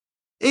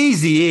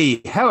Easy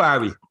E, how are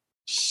we?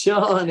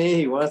 Sean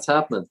E, what's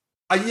happening?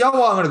 You know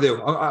what I'm going to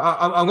do?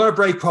 I'm going to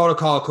break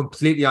protocol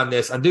completely on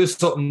this and do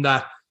something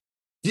that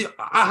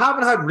I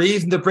haven't had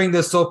reason to bring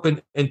this up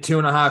in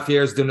 2.5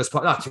 years doing this.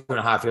 Not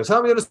 2.5 years.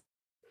 How many years?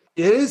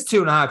 It is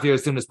 2.5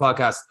 years doing this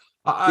podcast.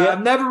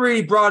 I've never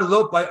really brought it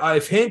up.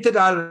 I've hinted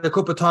at it a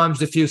couple of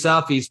times, a few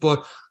selfies,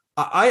 but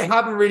I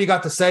haven't really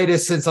got to say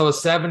this since I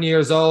was 7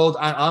 years old,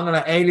 and I'm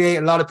going to alienate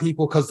a lot of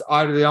people because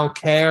either they don't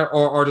care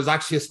or there's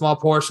actually a small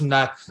portion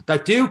that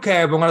do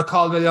care, but I'm going to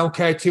call them they don't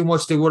care too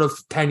much. They would have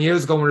 10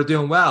 years ago when they're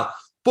doing well.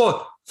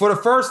 But for the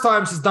first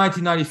time since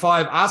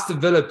 1995, Aston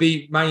Villa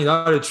beat Man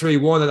United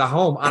 3-1 at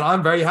home, and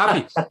I'm very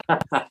happy.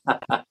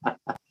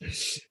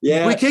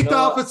 We kicked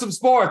off with some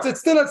sports. It's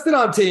still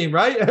on team,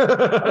 right?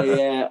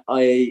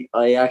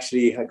 I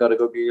actually got a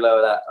good giggle out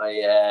of that.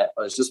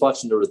 I was just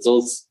watching the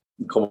results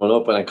coming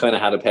up, and I kind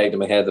of had a peg in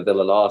my head that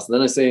Villa lost, and then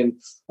I was saying,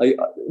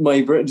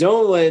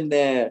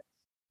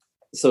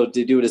 so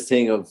they do this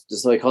thing of the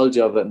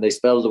psychology of it, and they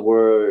spell the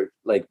word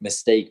like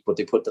mistake, but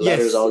they put the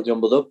letters all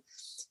jumbled up.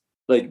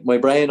 Like my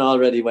brain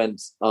already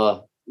went,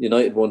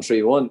 United won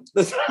 3-1.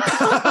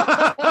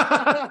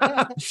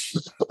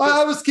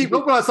 I was keeping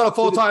up when I saw a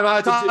full time.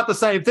 I thought the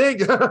same thing.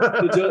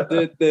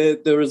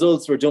 the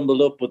results were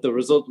jumbled up, but the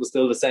result was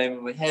still the same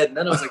in my head. And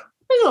then I was like,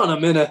 hang on a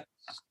minute.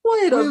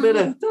 Wait a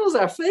minute. Those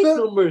are fake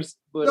numbers.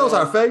 But, those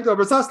are fake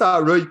numbers. That's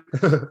not right.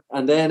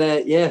 And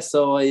then,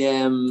 so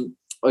I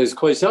was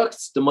quite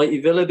shocked. The mighty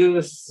Villa do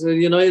this.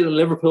 United and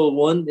Liverpool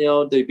won.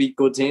 They beat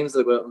good teams.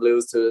 They go out and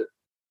lose to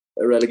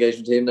a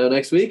relegation team now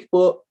next week.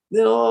 But,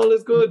 all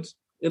is good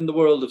in the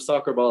world of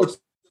soccer balls.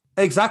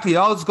 Exactly.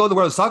 All is good in the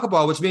world of soccer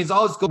ball, which means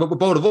all is good with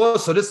both of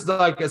us. So this is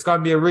it's going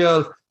to be a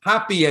real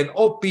happy and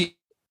upbeat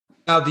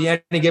of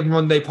the Any Given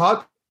Monday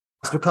podcast,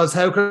 because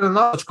how can I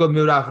not such good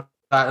mood after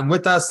that? And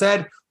with that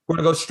said, we're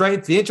going to go straight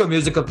into the intro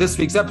music of this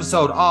week's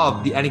episode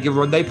of the Any Given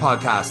Monday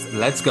podcast.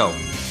 Let's go.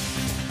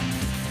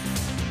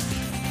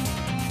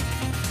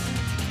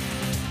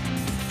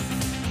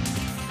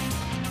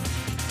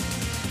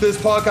 This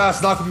podcast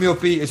is not going to be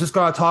upbeat. It's just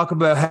going to talk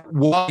about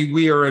why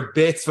we are in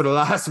bits for the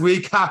last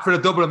week after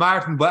the Dublin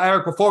Marathon. But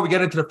Eric, before we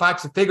get into the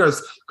facts and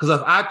figures, because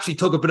I've actually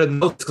took a bit of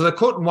notes because I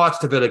couldn't watch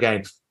the Villa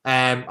game.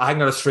 I hadn't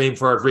got a stream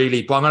for it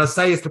really, but I'm going to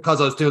say it's because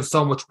I was doing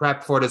so much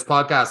prep for this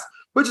podcast,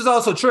 which is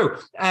also true.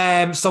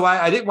 So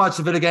I didn't watch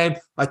the Villa game.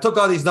 I took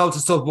all these notes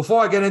and stuff.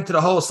 Before I get into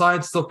the whole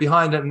science stuff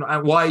behind it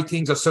and why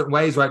things are certain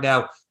ways right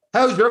now,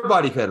 how's your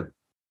body feeling?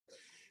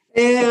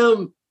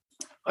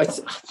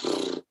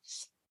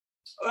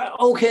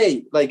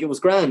 Okay, it was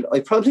grand. I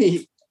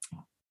probably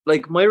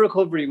my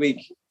recovery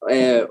week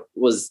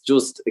was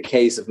just a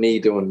case of me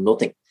doing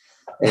nothing,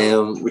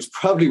 which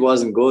probably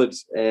wasn't good.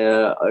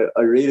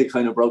 I really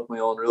kind of broke my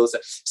own rules.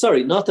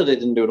 Sorry, not that I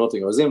didn't do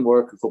nothing. I was in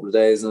work a couple of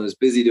days and I was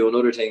busy doing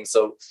other things.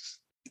 So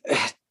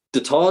the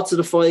thoughts of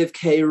the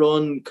 5K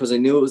run, because I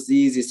knew it was the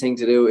easiest thing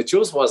to do, it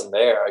just wasn't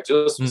there. I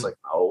just was like,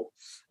 no.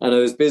 And I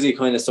was busy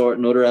kind of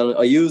sorting other elements.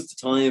 I used the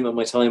time and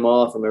my time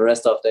off and my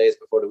rest off days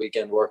before the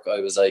weekend work. I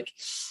was like,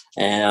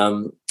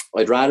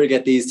 I'd rather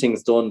get these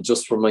things done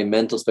just for my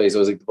mental space. I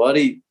was like, the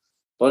body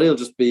will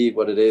just be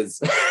what it is.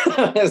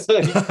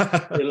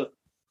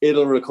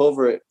 It'll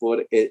recover it,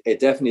 but it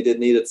definitely did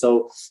need it.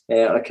 So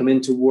I come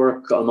into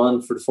work. I'm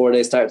on for the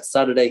 4-day start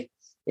Saturday.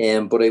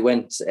 But I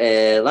went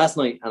last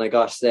night and I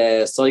got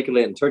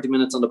cycling 30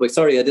 minutes on the bike.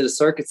 Sorry, I did a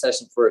circuit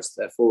session first,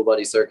 a full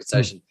body circuit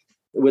session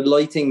with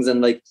lightings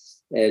and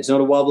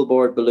the wobble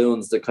board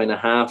balloons, the kind of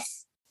half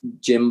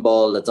gym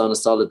ball that's on a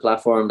solid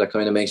platform that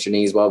kind of makes your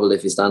knees wobble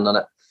if you stand on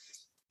it.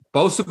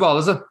 Bosu ball,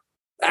 is it?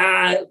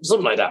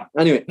 Something like that.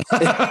 Anyway.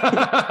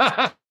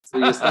 So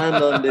you stand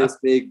on this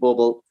big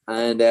bubble,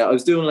 and I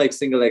was doing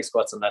single leg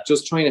squats on that,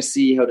 just trying to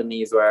see how the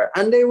knees were,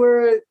 and they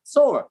were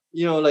sore.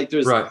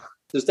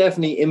 There's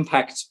definitely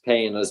impact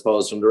pain, I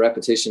suppose, from the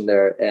repetition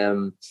there.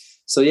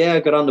 So I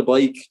got on the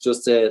bike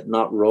just to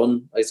not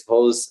run, I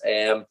suppose,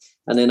 and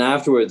then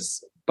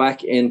afterwards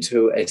back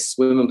into a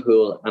swimming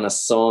pool and a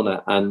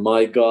sauna, and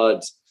my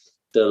God,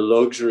 the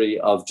luxury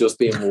of just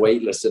being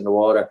weightless in the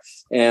water.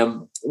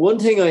 One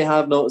thing I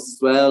have noticed as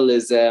well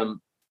is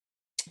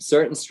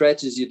certain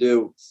stretches you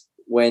do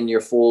when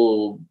you're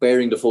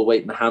bearing the full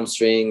weight in the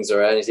hamstrings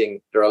or anything,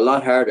 they're a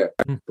lot harder.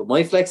 But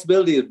my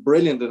flexibility is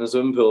brilliant in a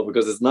swimming pool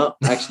because it's not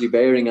actually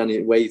bearing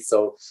any weight.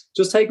 So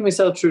just taking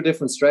myself through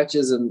different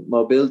stretches and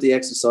mobility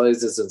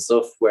exercises and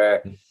stuff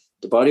where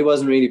the body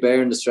wasn't really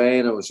bearing the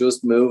strain. I was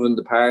just moving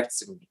the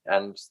parts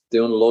and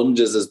doing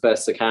lunges as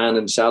best I can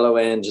and shallow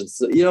end and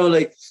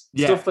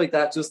stuff like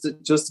that, just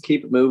to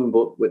keep it moving,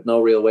 but with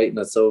no real weight in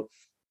it. So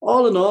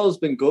all in all, it's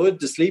been good.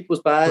 The sleep was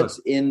bad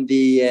in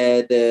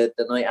the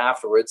night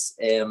afterwards.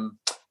 I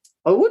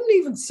wouldn't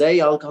even say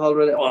alcohol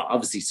related. Well,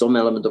 obviously some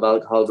element of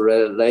alcohol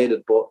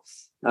related, but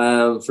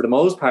for the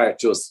most part,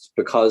 just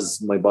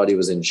because my body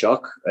was in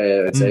shock.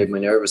 I'd say my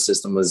nervous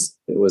system was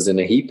in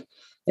a heap.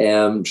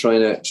 Trying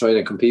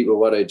to compete with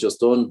what I'd just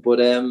done. But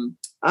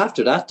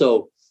after that,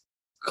 though,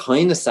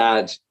 kind of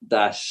sad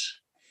that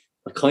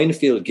I kind of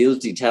feel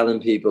guilty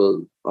telling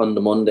people on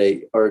the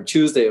Monday or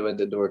Tuesday I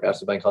went into work after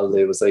the bank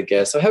holiday. It was like,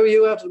 so how are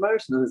you after the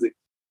marathon? I was like,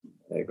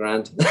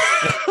 grand.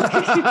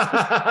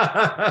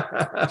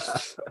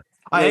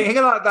 I think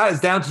a lot of that is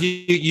down to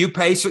you. You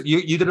pace.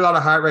 You did a lot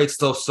of heart rate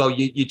stuff, so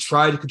you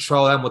try to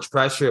control how much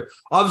pressure.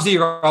 Obviously,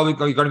 you're going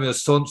to be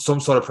some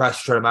sort of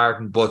pressure to the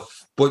marathon, but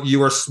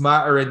you were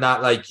smarter in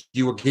that. Like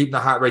you were keeping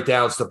the heart rate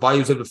down, so the body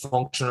was able to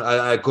function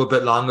a good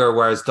bit longer.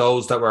 Whereas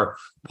those that were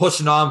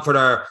pushing on for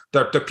their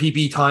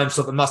PB time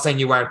stuff, I'm not saying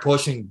you weren't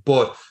pushing,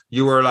 but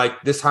you were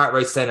like, this heart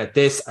rate's staying at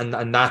this,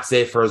 and that's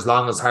it for as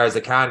long as hard as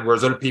it can.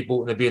 Whereas other people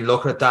would have been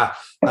looking at that,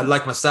 and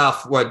like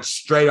myself, went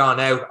straight on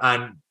out,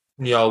 and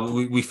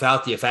we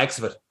felt the effects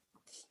of it.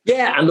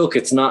 Yeah, and look,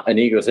 it's not an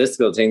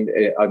egotistical thing.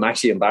 I'm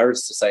actually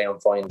embarrassed to say I'm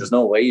fine. There's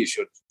no way you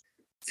should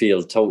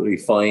feel totally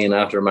fine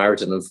after a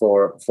marathon and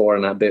four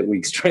and a bit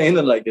weeks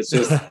training. Like it's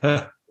just,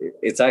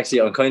 it's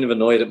actually, I'm kind of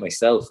annoyed at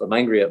myself. I'm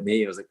angry at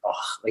me. I was like,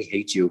 I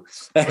hate you.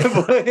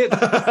 And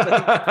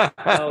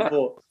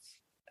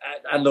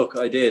look,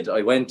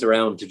 I went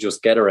around to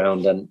just get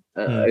around, and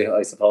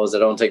I suppose I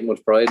don't take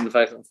much pride in the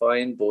fact I'm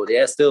fine. But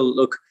yeah, still,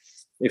 look,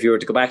 if you were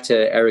to go back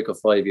to Eric of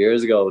 5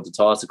 years ago, the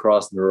thoughts of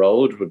crossing the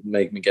road would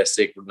make me get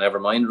sick, but never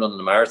mind running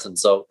a marathon.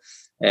 So,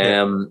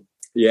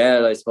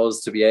 I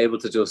suppose to be able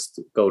to just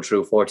go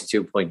through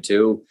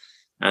 42.2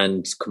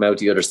 and come out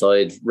the other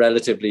side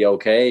relatively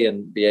okay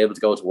and be able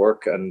to go to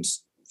work and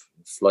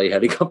fly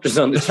helicopters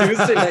on the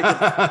Tuesday,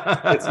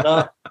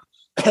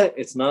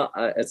 it's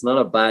not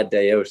a bad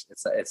day out.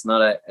 It's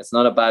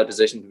not a bad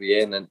position to be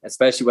in, and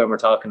especially when we're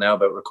talking now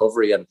about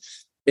recovery. And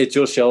it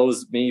just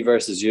shows me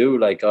versus you.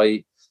 Like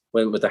I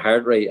went with the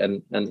heart rate,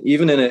 and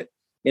even in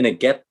a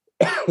get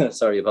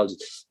sorry,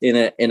 apologies, in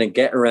a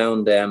get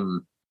around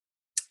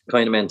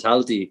kind of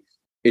mentality,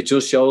 it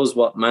just shows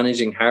what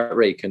managing heart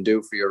rate can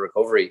do for your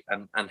recovery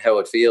and how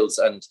it feels.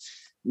 And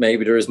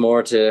maybe there is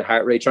more to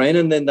heart rate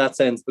training in that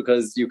sense,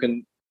 because you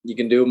can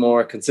do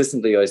more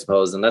consistently, I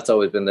suppose, and that's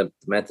always been the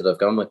method I've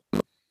gone with.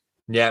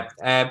 Yeah,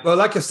 well,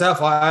 like yourself,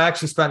 I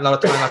actually spent a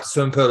lot of time at the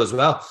swimming pool as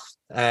well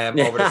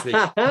over this week.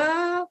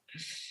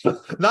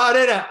 No, I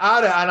didn't,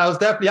 and I was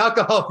definitely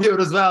alcohol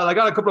fueled as well. I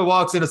got a couple of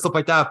walks in and stuff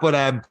like that, but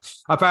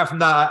apart from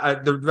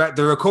that,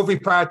 the recovery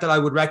part that I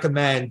would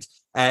recommend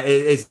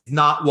is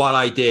not what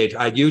I did.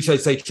 I usually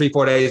say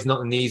 3-4 days,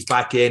 nothing, knees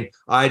back in.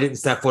 I didn't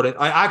step foot in.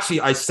 I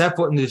stepped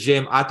foot in the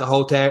gym at the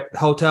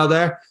hotel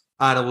there,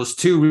 and it was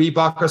 2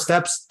 Reeboker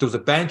steps. There was a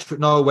bench with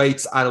no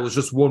weights, and it was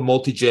just one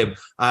multi-gym.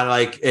 And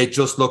like, it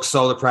just looked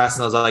so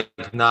depressing. I was like,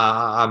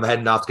 nah, I'm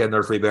heading off to get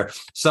another free beer.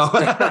 So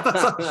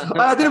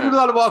I did a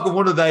lot of walking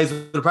one of the days,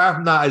 but apart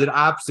from that, I did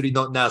absolutely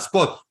nothing else.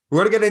 But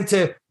we're going to get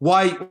into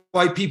why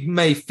people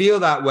may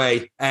feel that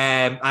way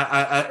in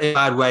a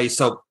bad way.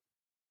 So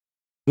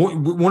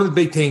one of the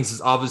big things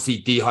is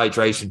obviously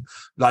dehydration.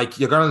 Like,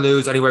 you're going to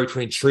lose anywhere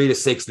between 3 to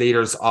 6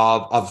 liters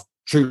of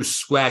true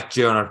sweat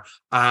during it.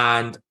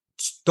 And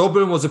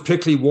Dublin was a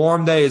particularly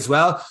warm day as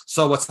well.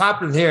 So what's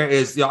happening here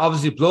is,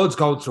 obviously blood's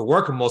going through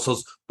working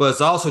muscles, but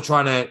it's also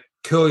trying to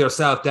cool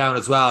yourself down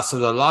as well. So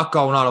there's a lot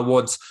going on at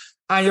once.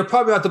 And you're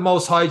probably not the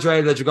most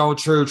hydrated that you're going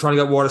through trying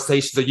to get water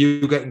stations, or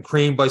you getting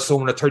creamed by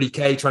someone at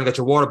 30K trying to get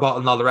your water bottle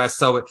and all the rest.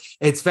 So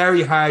it's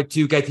very hard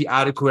to get the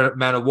adequate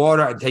amount of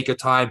water and take your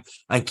time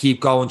and keep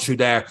going through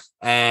there.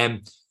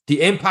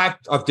 The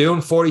impact of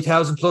doing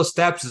 40,000 plus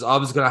steps is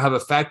obviously going to have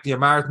effect in your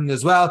marathon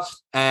as well.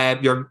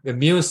 Your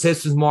immune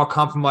system is more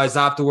compromised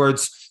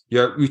afterwards.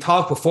 We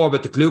talked before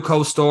about the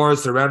glucose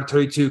stores. They're around the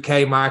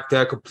 32K mark.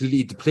 They're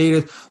completely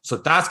depleted. So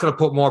that's going to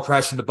put more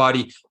pressure on the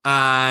body,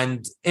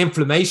 and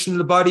inflammation in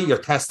the body. Your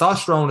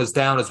testosterone is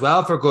down as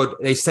well for good.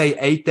 They say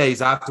 8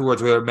 days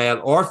afterwards, whether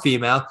male or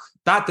female.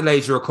 That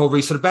delays your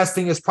recovery. So the best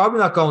thing is probably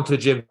not going to the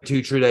gym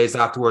 2-3 days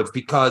afterwards,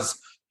 because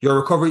your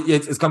recovery,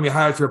 it's going to be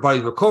hard for your body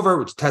to recover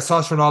with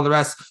testosterone and all the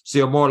rest. So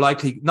you're more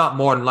likely, not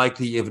more than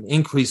likely, you have an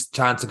increased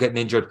chance of getting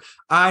injured.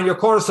 And your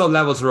cortisol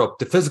levels are up.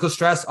 The physical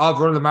stress of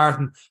running the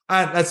marathon,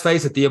 and let's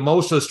face it, the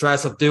emotional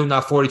stress of doing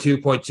that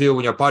 42.2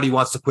 when your body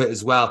wants to quit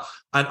as well.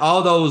 And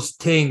all those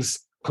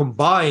things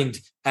combined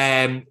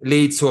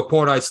leads to a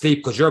poor night's sleep,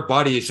 because your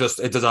body is just,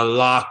 there's a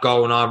lot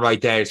going on right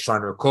there. It's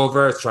trying to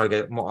recover. It's trying to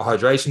get more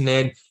hydration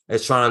in.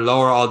 It's trying to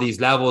lower all these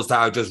levels that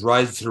are just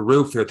rising to the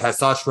roof. Your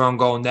testosterone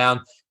going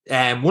down.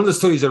 One of the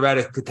studies I read,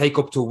 it could take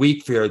up to a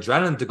week for your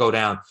adrenaline to go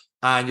down.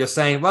 And you're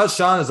saying, well,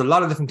 Sean, there's a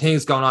lot of different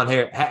things going on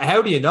here.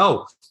 How do you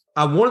know?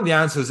 And one of the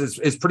answers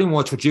is pretty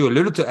much what you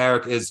alluded to,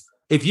 Eric, is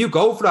if you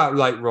go for that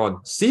light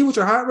run, see what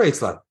your heart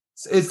rate's like.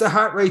 Is the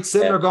heart rate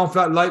similar going for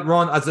that light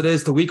run as it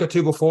is the week or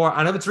two before?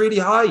 And if it's really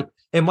high,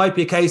 it might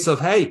be a case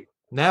of, hey,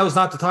 now is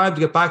not the time to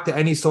get back to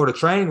any sort of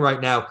training right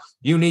now.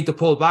 You need to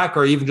pull back,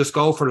 or even just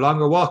go for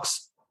longer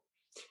walks.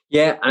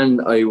 Yeah,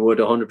 and I would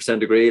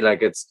 100% agree.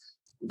 Like, it's,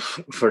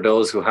 for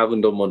those who haven't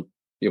done one,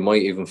 you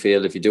might even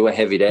feel, if you do a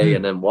heavy day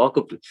and then walk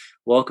up the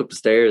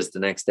stairs the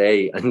next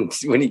day, and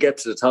when you get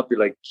to the top, you're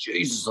like,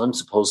 Jesus, I'm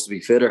supposed to be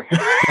fitter.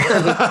 Like,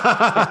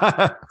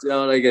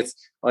 it's,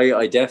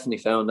 I definitely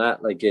found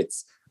that, like,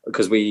 it's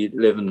because we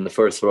live in the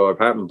first floor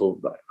apartment,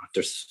 but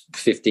there's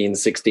 15,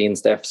 16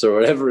 steps or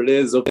whatever it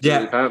is up to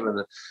the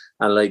apartment.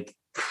 And like,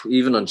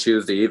 even on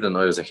Tuesday evening,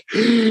 I was like, by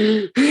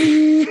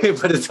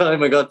the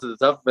time I got to the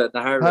top of it,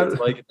 the heart rate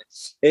spiking.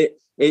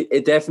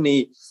 It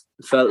definitely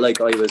felt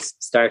like I was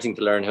starting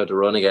to learn how to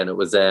run again. It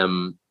was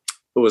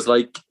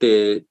like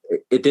it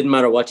didn't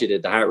matter what you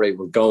did, the heart rate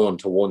was going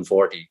to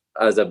 140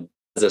 as a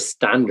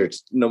standard.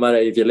 No matter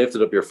if you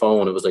lifted up your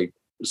phone, it was like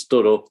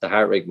stood up, the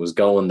heart rate was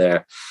going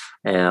there.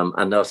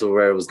 And that's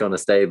where it was going to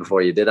stay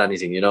before you did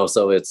anything, you know.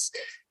 So it's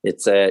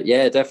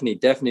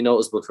definitely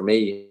noticeable for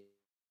me.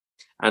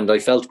 And I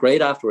felt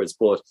great afterwards,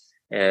 but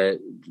the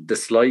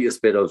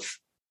slightest bit of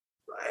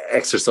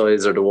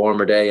exercise or the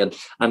warmer day, and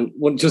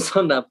just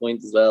on that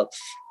point as well,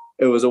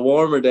 it was a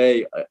warmer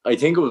day. I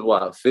think it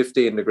was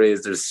 15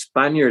 degrees. There's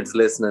Spaniards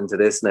listening to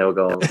this now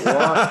going,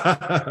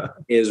 what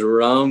is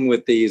wrong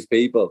with these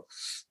people?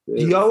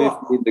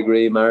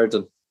 15-degree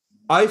marathon.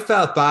 I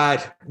felt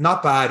bad,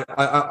 not bad.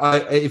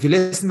 I if you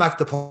listen back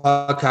to the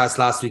podcast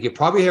last week, you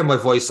probably hear my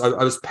voice.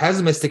 I was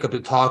pessimistic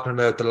about talking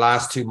about the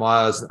last 2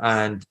 miles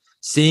and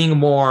seeing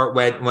more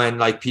when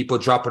like people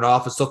dropping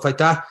off and stuff like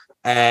that,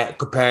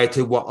 compared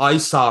to what I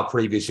saw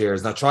previous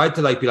years. And I tried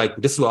to be like,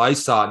 this is what I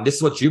saw and this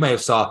is what you may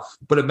have saw,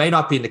 but it may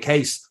not be in the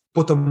case.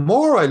 But the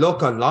more I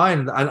look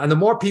online and the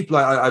more people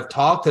I've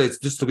talked to, it's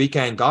just the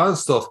weekend gone and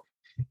stuff,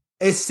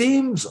 it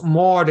seems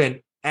more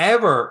than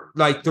ever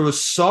like there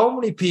was so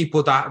many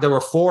people that they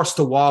were forced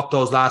to walk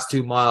those last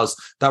 2 miles,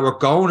 that were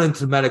going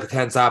into the medical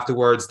tents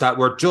afterwards, that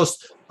were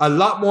just a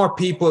lot more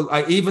people.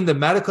 Even the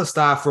medical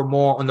staff were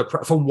more under,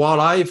 from what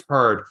I've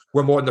heard,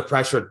 were more under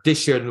pressure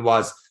this year than it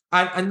was.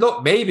 And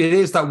look, maybe it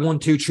is that 1,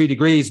 2, 3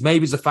 degrees.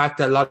 Maybe it's the fact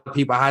that a lot of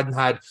people hadn't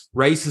had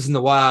races in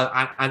a while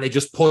and they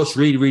just pushed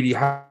really, really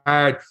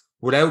hard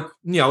without,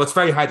 it's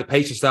very hard to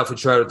pace yourself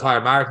throughout an entire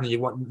marathon.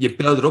 You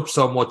build it up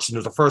so much, and it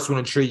was the first one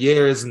in 3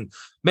 years, and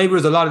maybe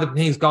there's a lot of different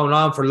things going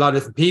on for a lot of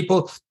different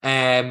people.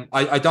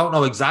 I don't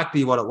know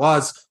exactly what it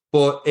was,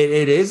 but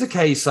it is a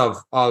case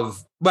of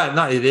well,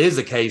 not it is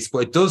a case, but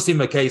it does seem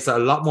a case that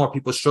a lot more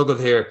people struggled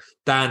here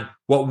than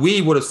what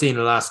we would have seen in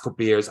the last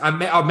couple of years. Or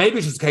maybe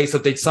it's just a case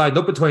of they'd signed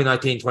up in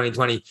 2019,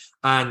 2020,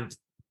 and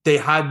they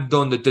hadn't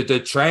done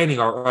the training.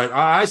 Or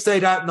I say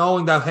that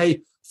knowing that,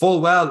 hey,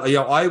 full well,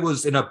 I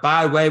was in a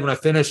bad way when I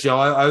finished.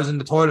 I was in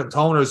the toilet and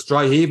toners,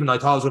 dry heaving. I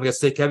thought I was going to get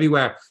sick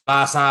everywhere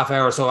last half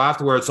hour or so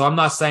afterwards. So I'm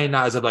not saying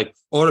that as if like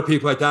other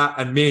people like that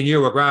and me and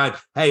you were grand.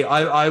 Hey,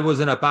 I was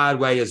in a bad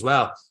way as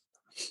well.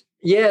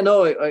 Yeah,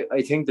 no,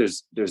 I think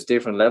there's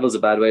different levels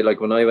of bad way. Like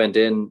when I went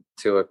in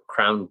to a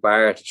crammed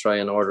bar to try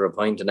and order a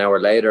pint, an hour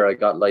later, I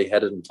got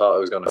lightheaded and thought I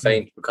was going to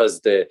faint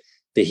because the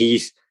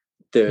heat,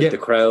 the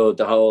crowd,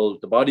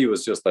 the body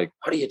was just like,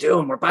 what are you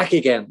doing? We're back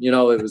again.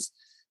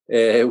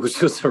 It was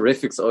just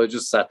horrific. So I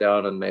just sat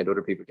down and made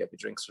other people get me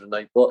drinks for the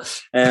night.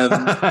 But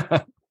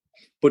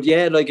but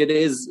yeah, like it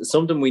is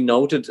something we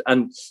noted,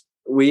 and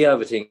we have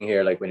a thing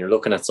here. Like when you're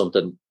looking at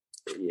something,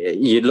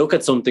 you look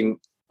at something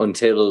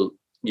until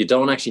you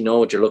don't actually know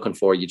what you're looking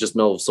for. You just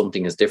know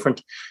something is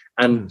different.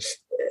 And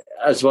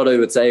that's what I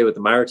would say with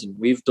the marathon.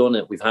 We've done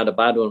it. We've had a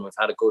bad one. We've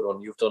had a good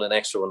one. You've done an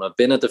extra one. I've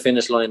been at the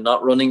finish line,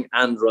 not running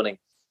and running.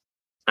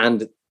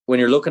 And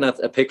when you're looking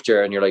at a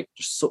picture and you're like,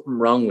 there's something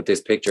wrong with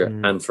this picture.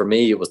 And for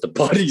me, it was the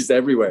bodies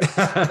everywhere.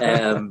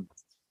 And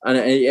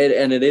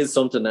it is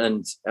something.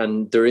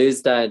 And there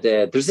is that,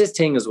 there's this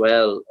thing as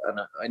well. And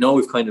I know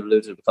we've kind of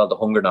alluded to it called the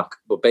hunger knock,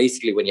 but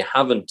basically when you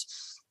haven't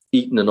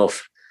eaten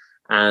enough,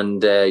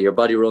 and your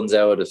body runs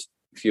out of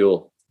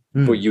fuel,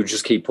 but you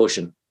just keep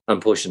pushing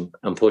and pushing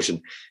and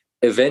pushing.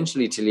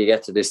 Eventually, till you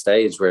get to this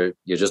stage where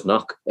you just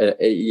knock.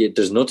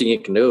 There's nothing you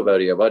can do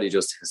about it. Your body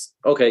just says,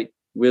 okay,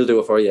 we'll do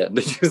it for you. And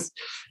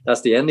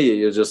that's the end of you.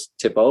 You just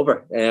tip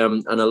over.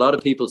 And a lot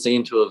of people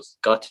seem to have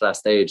got to that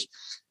stage.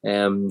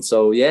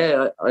 So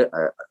yeah,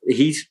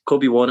 heat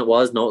could be one. It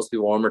was noticeably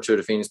warmer through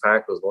the Phoenix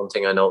Park was one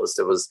thing I noticed.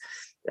 It was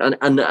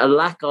and a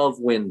lack of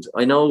wind.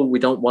 I know we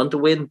don't want the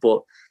wind,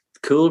 but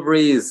cool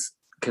breeze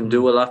can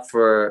do a lot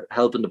for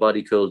helping the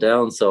body cool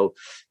down. So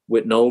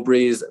with no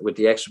breeze, with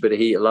the extra bit of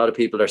heat, a lot of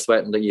people are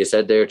sweating. That you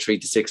said there, 3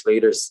 to 6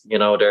 liters.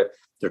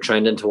 They're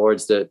trending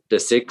towards the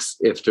 6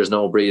 if there's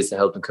no breeze to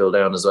help them cool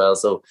down as well.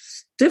 So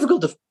difficult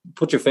to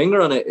put your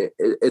finger on it.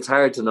 It's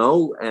hard to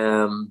know.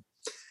 I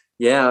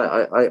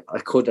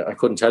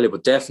couldn't tell you,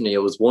 but definitely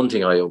it was one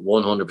thing I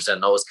 100%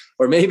 noticed.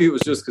 Or maybe it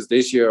was just because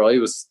this year I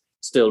was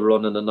still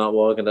running and not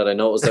walking that I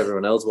noticed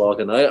everyone else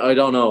walking. I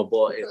don't know,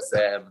 but it's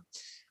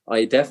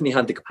I definitely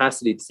had the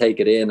capacity to take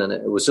it in, and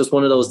it was just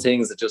one of those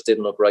things that just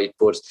didn't look right.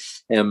 But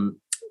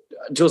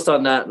just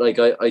on that, like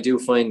I do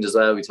find as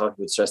well, we talked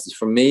about stresses.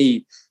 For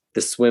me,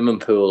 the swimming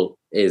pool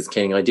is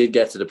king. I did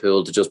get to the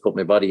pool to just put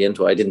my body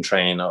into it. I didn't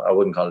train. I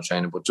wouldn't call it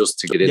training, but just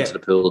to get into the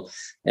pool.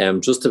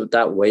 Just to,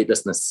 that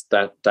weightlessness,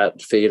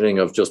 that feeling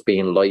of just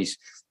being light,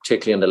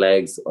 particularly on the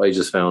legs, I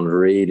just found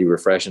really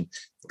refreshing.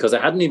 Because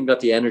I hadn't even got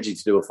the energy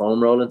to do a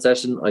foam rolling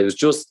session. I was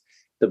just...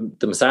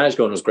 The massage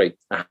gun was great.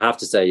 I have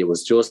to say, it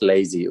was just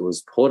lazy. It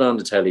was put on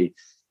the telly.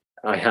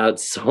 I had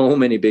so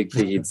many big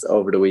feeds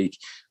over the week,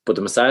 but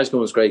the massage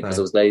gun was great because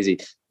it was lazy.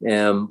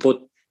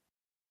 But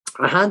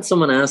I had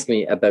someone ask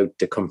me about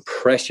the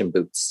compression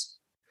boots.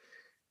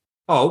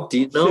 Oh, do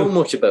you know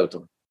much about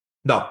them?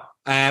 No.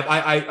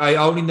 I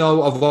only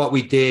know of what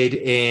we did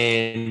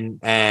in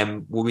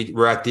when we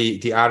were at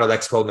the Arnold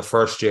Expo in the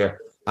first year,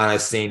 and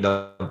I've seen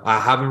them. I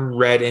haven't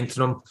read into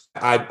them.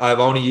 I've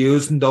only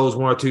used them those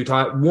one or two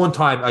times. One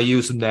time I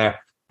used them there.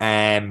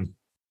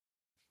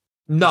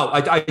 No,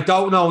 I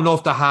don't know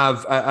enough to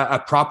have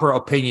a proper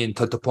opinion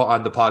to put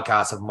on the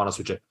podcast, if I'm honest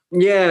with you.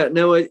 Yeah,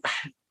 no,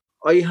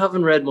 I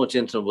haven't read much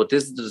into them, but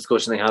this is the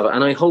discussion they have.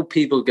 And I hope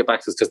people get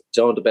back to us, because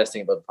John, the best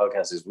thing about the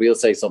podcast is we'll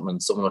say something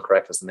and someone will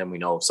correct us and then we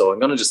know. So I'm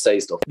going to just say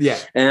stuff. Yeah.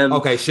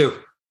 Okay, shoot.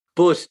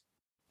 But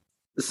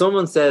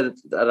someone said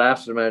that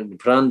after the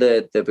put on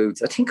the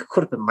boots, I think it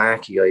could have been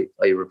Marky.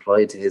 I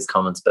replied to his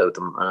comments about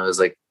them and I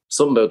was like,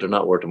 something about they're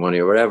not worth the money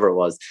or whatever it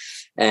was.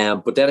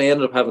 But then I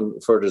ended up having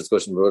further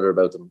discussion with others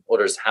about them.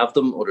 Others have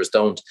them, others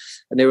don't.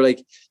 And they were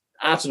like,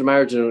 after the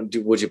margin,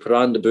 would you put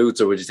on the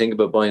boots or would you think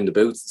about buying the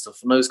boots and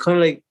stuff? And I was kind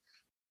of like,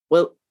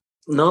 well,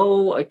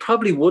 no, I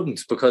probably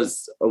wouldn't,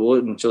 because I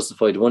wouldn't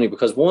justify the money,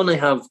 because one, I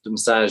have the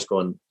massage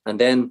gun, and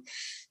then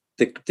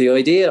the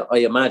idea, I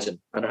imagine,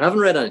 and I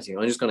haven't read anything,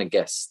 I'm just going to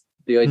guess,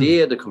 the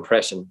idea of the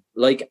compression,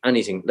 like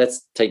anything,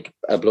 let's take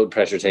a blood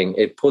pressure thing,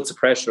 it puts a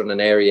pressure on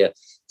an area.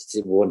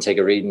 One, take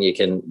a reading, you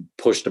can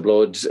push the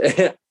blood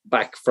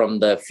back from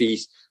the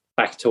feet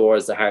back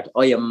towards the heart.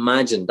 I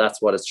imagine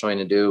that's what it's trying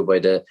to do by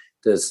the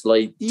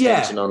slight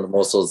tension on the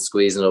muscles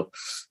squeezing up.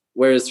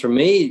 Whereas for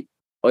me,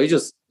 I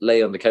just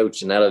lay on the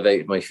couch and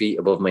elevate my feet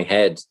above my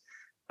head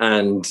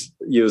and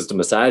use the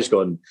massage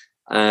gun.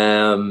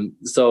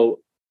 So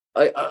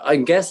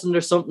I'm guessing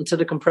there's something to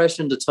the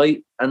compression, the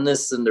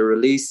tightness and the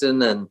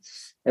releasing and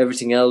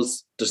everything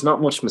else. There's not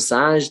much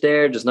massage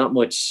there. There's not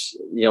much,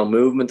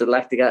 movement of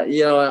lactic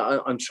acid.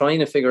 I'm trying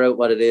to figure out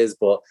what it is.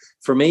 But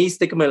for me,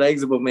 sticking my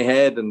legs above my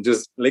head and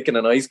just licking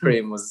an ice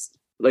cream was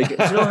like, do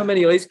you know how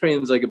many ice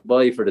creams I could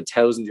buy for the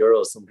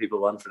 €1,000 some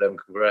people want for them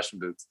compression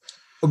boots?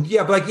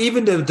 Yeah, but like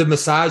even the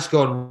massage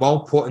gun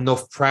won't put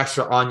enough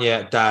pressure on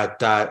you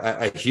that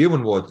a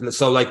human would.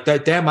 So like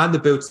them and the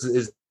boots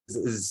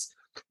is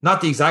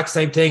not the exact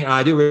same thing. And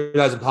I do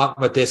realize I'm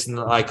talking about this, and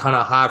I kind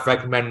of half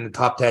recommend in the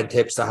top 10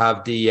 tips to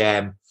have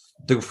the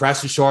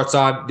compression shorts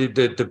on,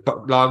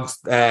 the long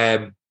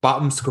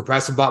bottoms,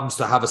 compressing bottoms,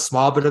 to have a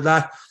small bit of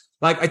that.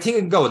 Like I think it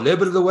can go a little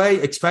bit of the way.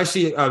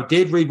 Especially I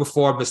did read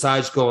before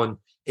massage gun,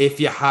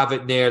 if you have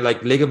it near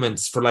like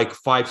ligaments for like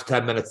 5 to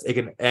 10 minutes, it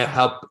can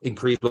help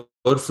increase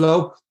blood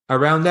flow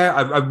around there.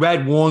 I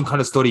read one kind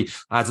of study,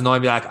 and it's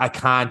annoying me. Like I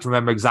can't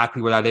remember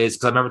exactly what that is,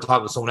 because I remember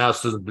talking to someone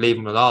else who doesn't believe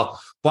him at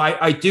all.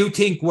 But I do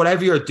think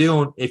whatever you're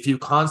doing, if you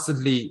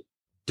constantly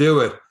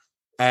do it,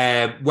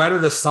 whether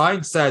the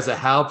science says it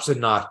helps or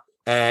not,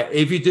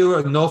 if you do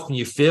it enough and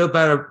you feel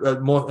better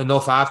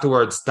enough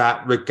afterwards,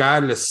 that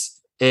regardless,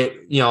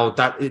 it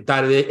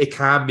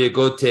can be a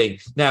good thing.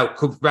 Now,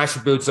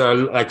 compression boots are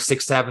like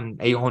 600, 700,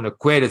 800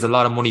 quid. Is a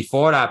lot of money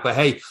for that. But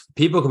hey,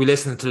 people could be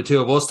listening to the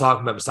two of us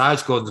talking about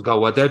massage guns and go,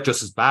 well, they're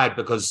just as bad,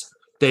 because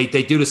they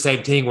do the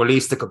same thing, where at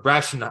least the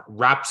compression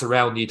wraps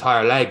around the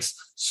entire legs.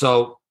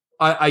 So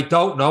I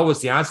don't know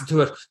is the answer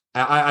to it.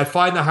 I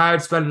find it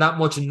hard spending that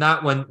much in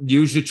that, when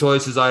usually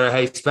choice is either,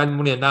 hey, spend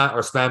money on that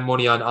or spend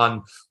money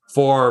on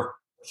 4.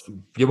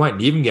 You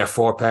mightn't even get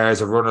 4 pairs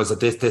of runners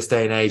at this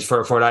day and age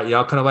for that,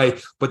 kind of way.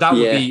 But that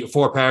would be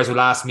 4 pairs would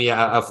last me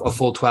a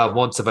full 12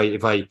 months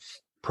if I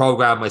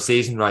program my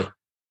season right.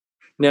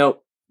 Now,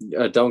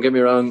 don't get me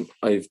wrong.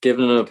 I've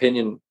given an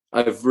opinion.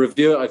 I've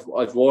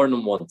worn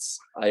them once.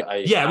 We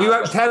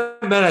went 10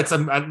 minutes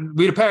and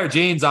we had a pair of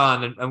jeans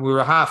on and we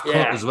were half cut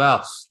as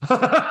well.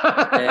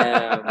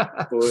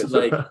 But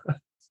like,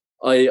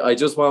 I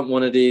just want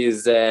one of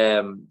these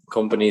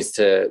companies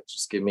to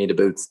just give me the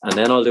boots, and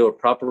then I'll do a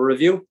proper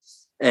review.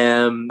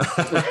 Well,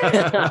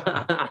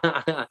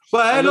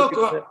 hey,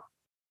 look,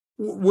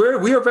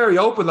 we are very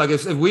open. Like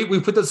if we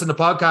put this in the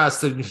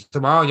podcast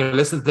tomorrow and you're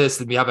listening to this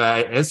and we have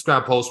an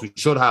Instagram post we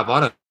should have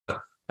on it,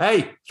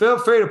 hey, feel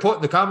free to put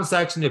in the comment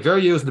section if you're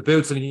using the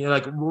boots, and you're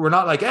like, we're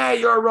not like, hey,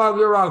 you're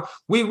wrong.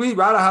 We'd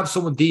rather have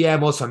someone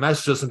DM us or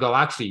message us and go,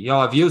 actually,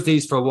 I've used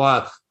these for a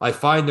while. I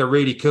find they're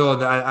really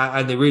cool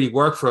and they really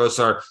work for us.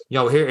 Or,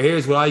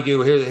 here's what I do.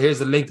 Here's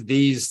the link to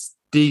these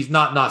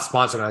not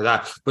sponsoring like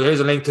that, but here's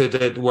a link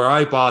to where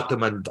I bought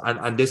them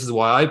and this is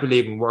why I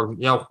believe in work.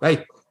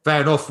 Hey,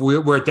 fair enough.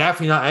 We're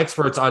definitely not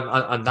experts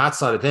on that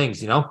side of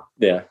things,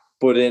 Yeah.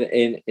 But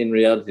in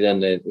reality,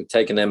 then we've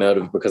taken them out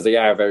of it because they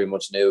are very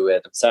much new.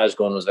 The massage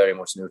gun was very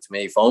much new to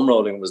me. Foam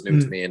rolling was new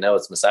to me, and now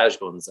it's massage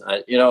guns.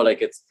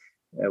 It's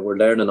we're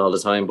learning all the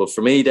time. But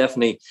for me,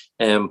 definitely,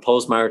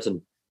 post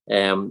marathon,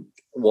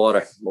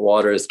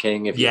 water is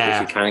king. If you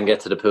can get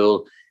to the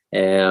pool,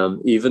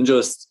 even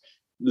just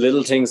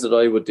little things that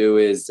I would do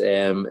is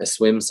a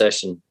swim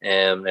session.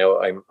 Now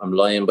I'm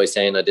lying by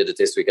saying I did it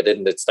this week. I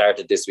didn't. It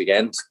started this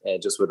weekend,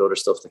 just with other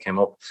stuff that came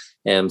up.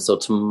 So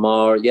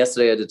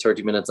yesterday I did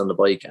 30 minutes on the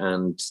bike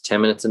and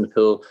 10 minutes in the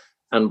pool.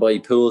 And by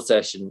pool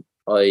session,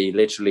 I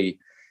literally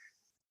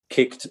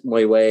kicked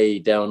my way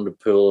down the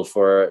pool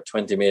for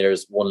 20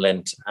 meters, one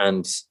length,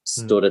 and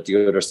stood at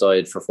the other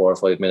side for 4 or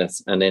 5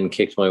 minutes, and then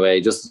kicked my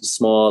way. Just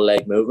small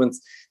leg movements.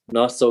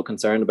 Not so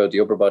concerned about the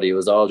upper body. It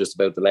was all just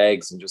about the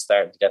legs and just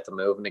starting to get them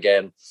moving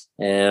again.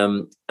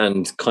 And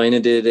kind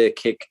of did a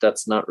kick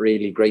that's not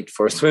really great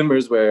for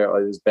swimmers, where I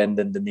was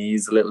bending the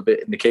knees a little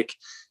bit in the kick.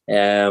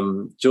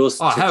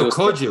 How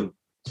could you?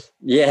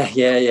 Yeah.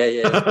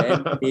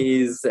 Bend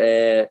knees,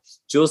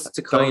 just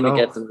to kind of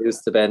get them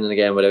used to bending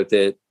again without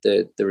the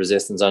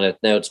resistance on it.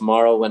 Now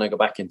tomorrow when I go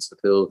back into the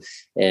pool,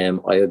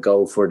 I'll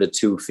go for the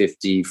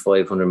 250,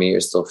 500 meter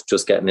stuff,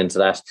 just getting into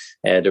that.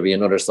 There'll be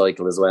another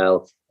cycle as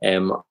well.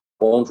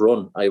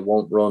 I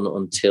won't run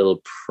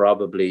until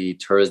probably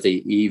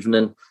Thursday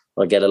evening.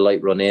 I'll get a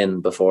light run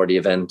in before the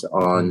event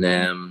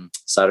on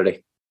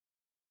Saturday.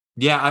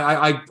 Yeah,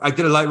 I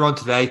did a light run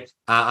today.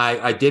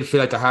 I did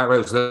feel like the heart rate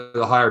was a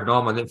little higher than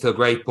normal. I didn't feel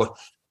great, but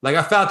like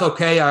I felt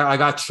okay. I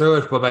got through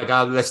it, but my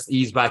God, let's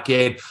ease back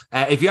in.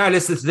 If you are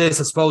listening to this,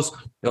 I suppose,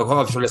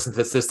 if you're listening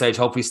to this stage,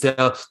 hopefully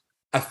still,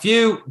 a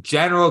few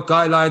general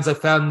guidelines I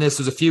found in this.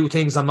 There's a few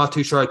things I'm not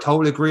too sure I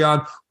totally agree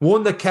on.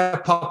 One that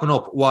kept popping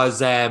up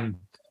was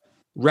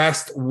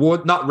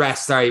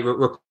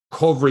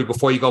recovery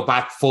before you go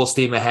back full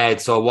steam ahead.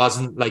 So it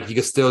wasn't like you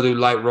could still do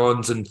light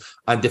runs and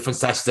different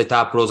sessions like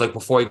that, but it was like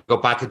before you go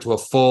back into a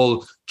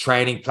full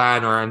training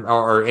plan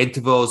or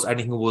intervals,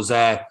 anything was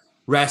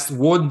rest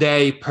 1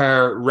 day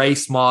per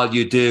race mile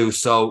you do.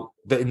 So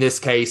in this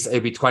case,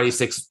 it'd be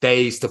 26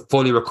 days to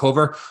fully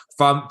recover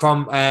from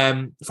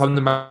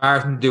the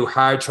marathon, do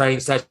hard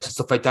training sessions,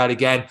 stuff like that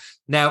again.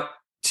 Now,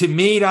 to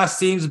me, that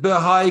seems a bit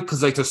high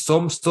because like there's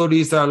some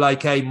studies that are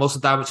like, hey,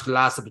 muscle damage could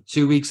last up to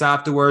 2 weeks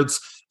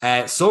afterwards.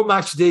 Some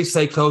actually did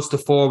say close to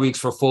 4 weeks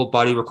for full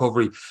body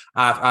recovery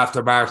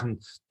after marathon.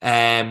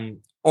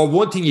 Or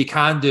one thing you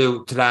can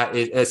do to that,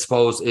 I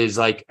suppose, is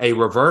like a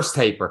reverse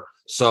taper.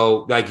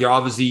 So like you're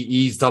obviously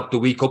eased up the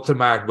week up to the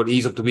marathon, but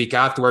ease up the week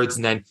afterwards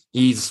and then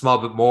ease a small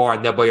bit more.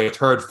 And then by your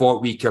third,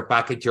 fourth week, you're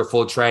back into your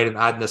full training,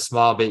 adding a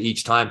small bit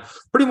each time.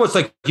 Pretty much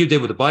like you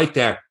did with the bike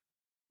there.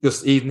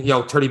 Just even,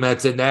 30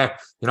 minutes in there.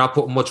 You're not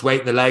putting much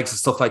weight in the legs and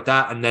stuff like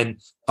that. And then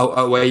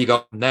away you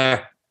go from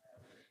there.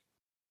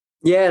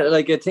 Yeah,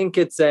 like I think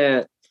it's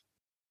a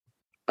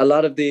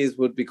lot of these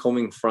would be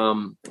coming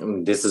from,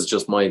 and this is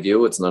just my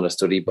view, it's not a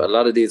study, but a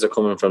lot of these are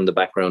coming from the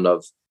background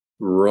of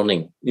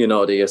running.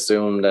 They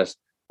assume that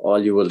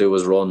all you will do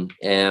is run.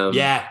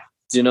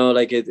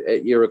 Like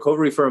your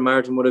recovery for a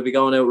marathon, would it be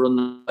going out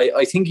running?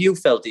 I think you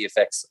felt the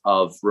effects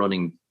of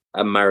running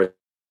a marathon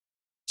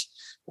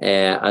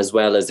as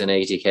well as an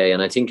 80k,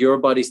 and I think your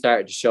body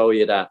started to show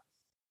you that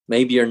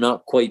maybe you're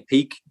not quite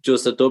peak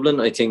just at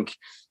Dublin. I think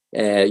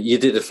you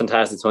did a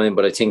fantastic time,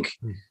 but I think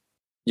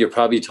you're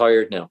probably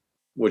tired now.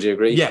 Would you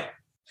agree?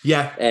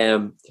 Yeah.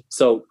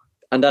 So,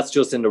 and that's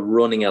just in the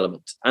running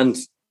element, and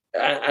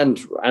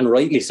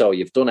rightly so.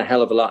 You've done a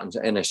hell of a lot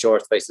in a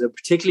short space,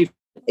 particularly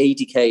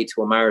 80k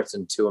to a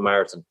marathon.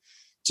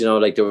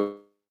 Like the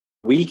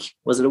week,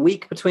 was it a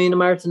week between the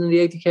marathon and the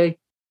 80k?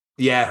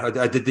 Yeah,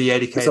 I did the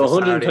 80k. So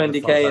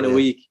 120k in a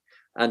week,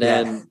 and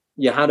then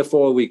you had a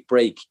 4 week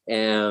break.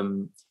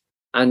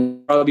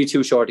 And probably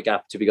too short a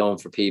gap to be going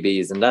for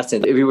PBs. And that's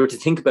it. If you were to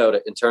think about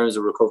it in terms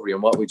of recovery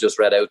and what we just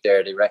read out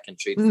there, they reckon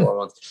 3 to 4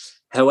 months.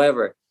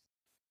 However,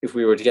 if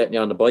we were to get you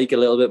on the bike a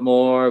little bit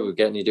more, we were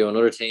getting you doing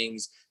other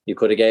things, you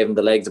could have given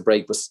the legs a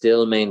break, but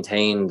still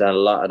maintained a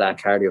lot of that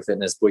cardio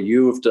fitness. But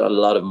you've done a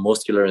lot of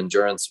muscular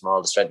endurance from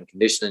all the strength and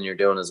conditioning you're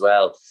doing as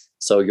well.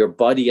 So your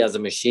body as a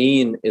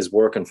machine is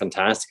working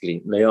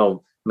fantastically.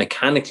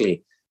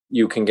 Mechanically,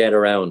 you can get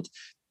around.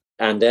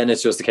 And then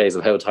it's just a case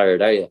of how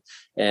tired are you?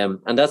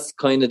 And that's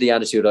kind of the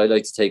attitude I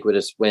like to take with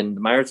it. When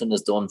the marathon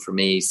is done for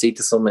me, Seat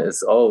to Summit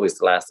is always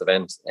the last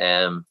event.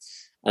 And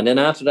then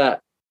after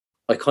that,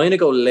 I kind of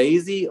go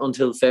lazy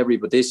until February.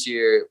 But this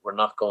year, we're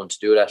not going to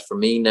do that. For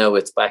me now,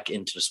 it's back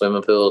into the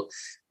swimming pool,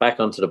 back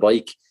onto the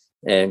bike.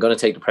 And I'm going to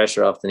take the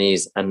pressure off the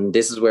knees. And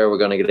this is where we're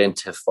going to get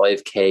into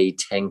 5K,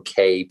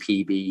 10K,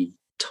 PB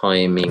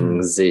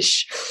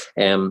timings-ish.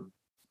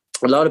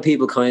 A lot of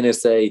people kind of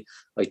say,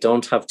 I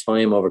don't have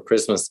time over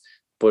Christmas.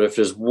 But if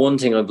there's one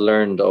thing I've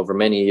learned over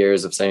many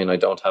years of saying I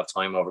don't have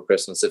time over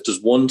Christmas, if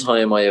there's one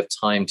time I have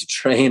time to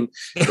train,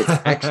 it's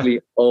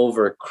actually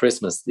over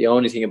Christmas. The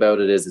only thing about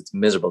it is it's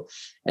miserable.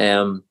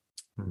 And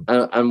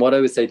what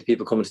I would say to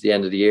people coming to the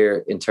end of the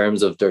year in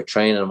terms of their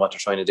training and what they're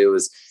trying to do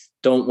is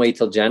don't wait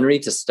till January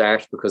to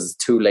start because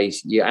it's too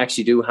late. You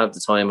actually do have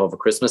the time over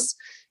Christmas.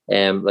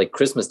 Like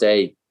Christmas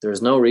Day,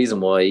 there's no reason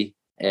why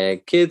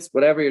kids,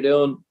 whatever you're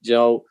doing,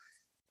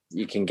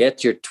 you can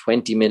get your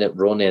 20-minute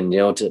run in,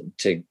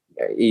 to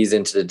ease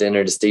into the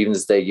dinner, the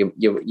Stephen's Day.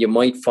 You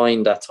might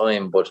find that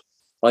time, but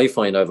I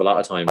find I have a lot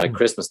of time. Like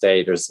Christmas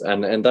Day,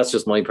 and that's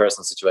just my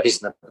personal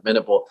situation at the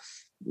minute. But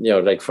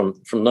like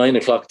from 9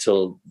 o'clock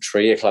till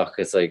 3 o'clock,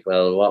 it's like,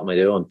 well, what am I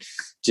doing?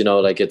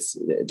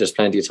 There's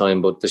plenty of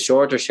time. But the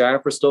shorter,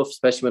 sharper stuff,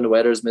 especially when the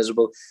weather is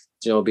miserable,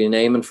 being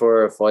aiming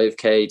for a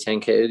 5K,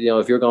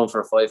 10K. If you're going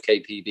for a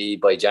 5K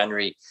PB by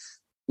January,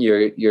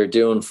 you're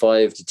doing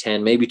 5 to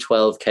 10, maybe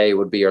 12K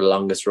would be your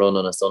longest run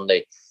on a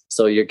Sunday.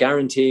 So you're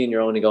guaranteeing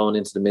you're only going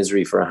into the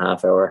misery for a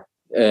half hour,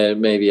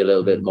 maybe a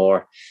little bit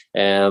more.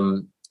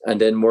 And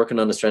then working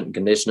on the strength and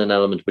conditioning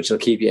element, which will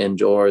keep you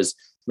indoors.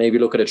 Maybe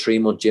look at a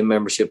 3-month gym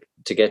membership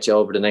to get you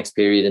over the next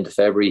period into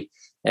February,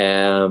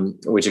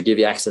 which will give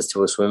you access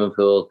to a swimming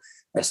pool.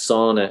 A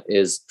sauna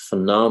is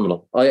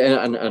phenomenal.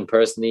 And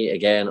personally,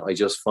 again, I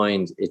just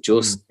find it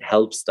just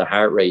helps the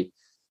heart rate.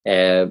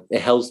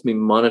 It helps me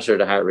monitor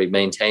the heart rate,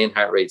 maintain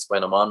heart rates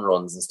when I'm on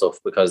runs and stuff,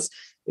 because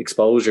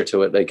exposure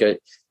to it.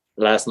 Like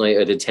last night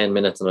I did 10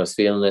 minutes and I was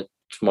feeling it.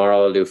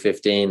 Tomorrow I'll do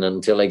 15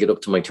 until I get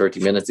up to my 30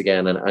 minutes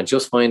again. And I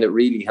just find it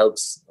really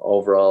helps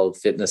overall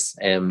fitness,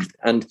 and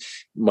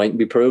might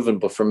be proven.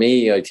 But for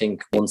me, I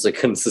think once I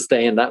can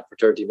sustain that for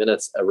 30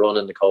 minutes, a run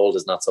in the cold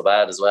is not so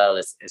bad as well.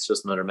 It's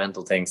just another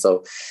mental thing.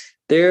 So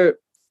they're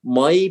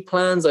my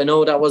plans. I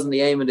know that wasn't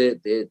the aim of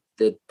the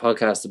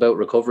podcast about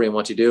recovery and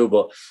what you do,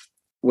 but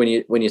when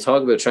you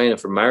talk about training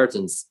for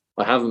marathons,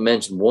 I haven't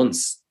mentioned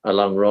once a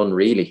long run,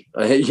 really,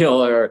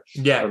 or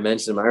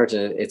mentioned a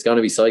marathon. It's going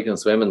to be cycling,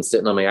 swimming,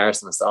 sitting on my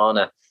arse in a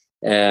sauna.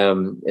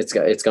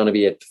 It's going to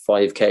be a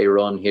 5K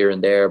run here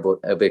and there, but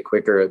a bit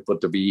quicker.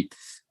 But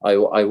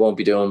I won't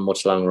be doing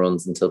much long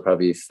runs until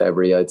probably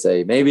February, I'd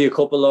say. Maybe a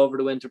couple over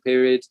the winter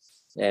period.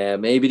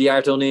 Maybe the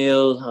Art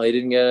O'Neill. I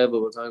didn't get it,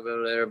 but we'll talk about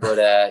it later.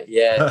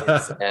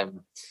 But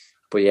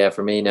but yeah,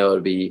 for me now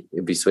it'd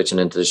be switching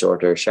into the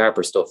shorter,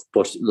 sharper stuff,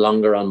 but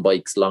longer on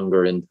bikes,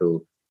 longer in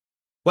pool.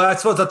 Well, I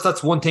suppose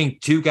that's one thing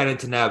to get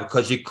into now,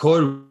 because you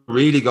could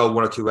really go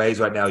one or two ways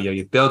right now.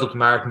 You've built up the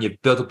marathon, you've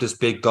built up this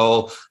big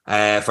goal.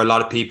 For a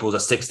lot of people, the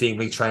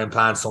 16-week training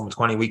plan, some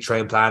 20-week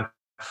training plan.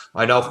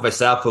 I know for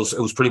myself, it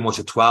was pretty much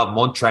a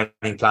 12-month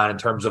training plan in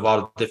terms of all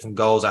the different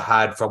goals I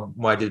had from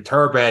when I did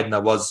thoroughbred, and I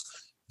was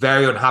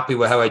very unhappy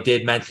with how I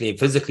did mentally and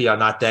physically on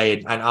that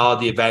day, and all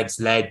the events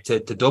led to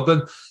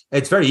Dublin.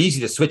 It's very easy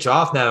to switch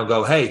off now and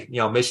go, hey,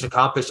 mission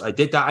accomplished. I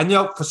did that.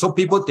 And, for some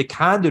people, they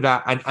can do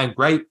that, and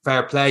great,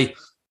 fair play.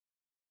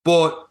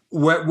 But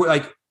we're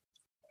like,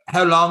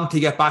 how long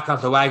to get back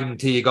onto the wagon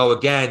until you go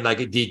again?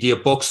 Like, do you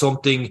book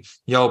something,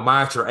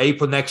 March or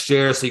April next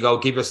year? So you go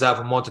give yourself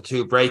a month or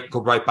two break, go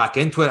right back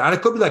into it. And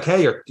it could be like,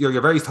 hey,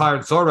 you're very tired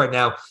and sore right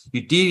now.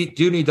 You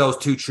do need those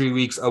 2-3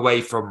 weeks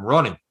away from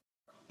running.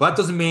 But that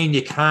doesn't mean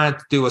you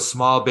can't do a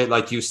small bit,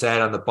 like you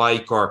said, on the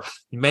bike, or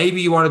maybe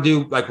you want to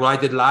do like what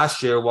I did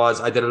last year. Was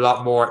I did a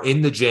lot more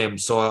in the gym,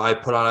 so I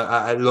put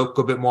on a look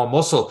a bit more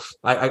muscle.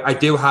 I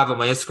do have on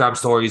my Instagram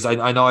stories.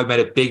 I know I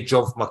made a big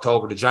jump from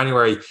October to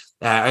January.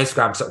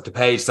 Instagram the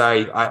page.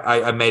 Sorry,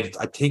 I made.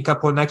 I think I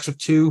put an extra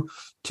 2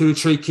 to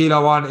 3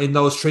 kilo on in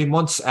those 3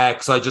 months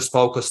because I just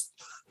focused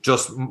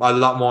just a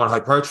lot more on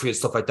hypertrophy and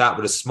stuff like that,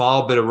 with a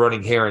small bit of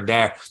running here and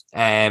there.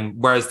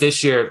 Whereas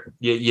this year,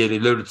 you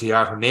alluded to the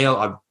Art O'Neill.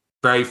 I'm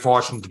very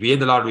fortunate to be in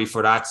the lottery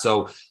for that.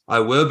 So I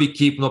will be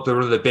keeping up the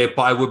run a bit,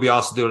 but I will be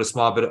also doing a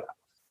small bit of,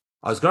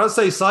 I was going to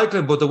say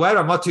cycling, but the weather,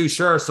 I'm not too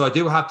sure. So I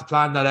do have to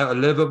plan that out a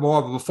little bit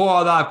more. But before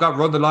all that, I've got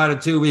Run the Line in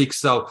 2 weeks.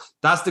 So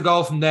that's the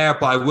goal from there.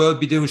 But I will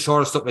be doing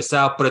shorter stuff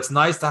myself. But it's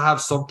nice to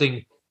have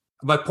something.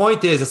 My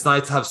point is, it's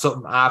nice to have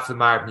something after the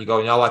marathon. You go,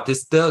 you know what,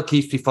 this still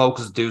keeps me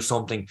focused to do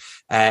something.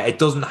 It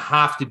doesn't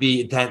have to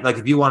be intense. Like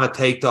if you want to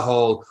take the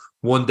whole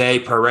 1 day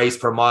per race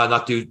per mile,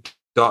 not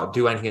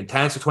do anything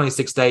intense for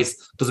 26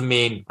 days, doesn't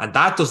mean, and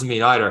that doesn't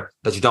mean either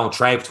that you don't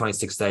train for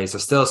 26 days.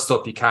 There's still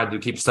stuff you can do,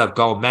 keep yourself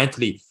going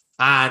mentally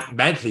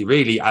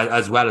really,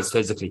 as well as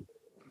physically.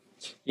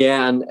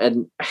 Yeah,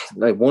 and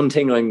like one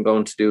thing I'm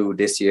going to do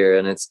this year,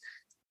 and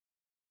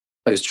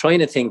I was trying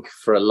to think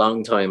for a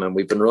long time, and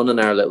we've been running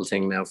our little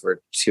thing now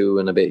for 2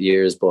 and a bit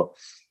years, but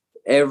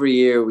every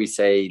year we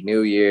say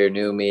new year,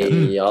 new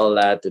me, all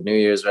that, the New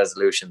Year's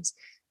resolutions.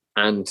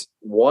 And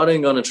what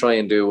I'm going to try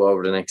and do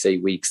over the next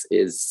 8 weeks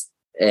is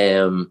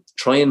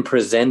try and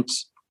present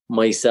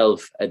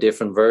myself a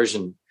different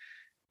version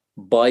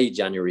by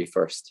January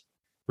 1st.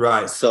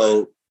 Right.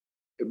 So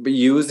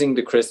using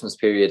the Christmas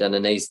period and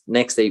the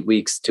next 8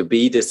 weeks to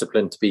be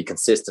disciplined, to be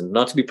consistent,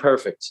 not to be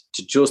perfect,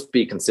 to just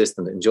be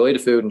consistent, enjoy the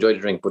food, enjoy the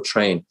drink, but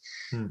train.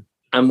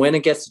 And when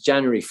it gets to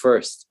January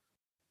 1st,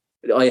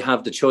 I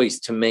have the choice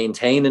to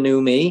maintain a new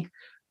me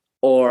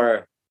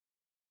or,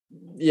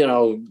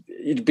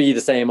 it'd be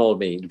the same old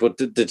me, but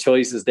the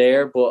choice is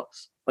there. But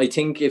I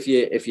think if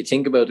you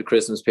think about the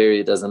Christmas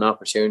period as an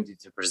opportunity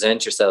to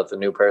present yourself a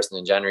new person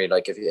in January,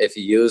 like if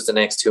you use the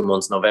next 2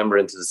 months, November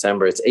into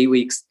December, it's 8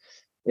 weeks.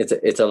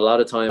 It's a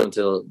lot of time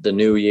until the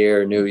new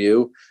year, new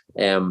you.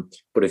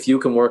 But if you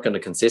can work on the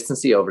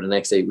consistency over the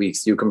next 8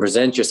 weeks, you can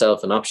present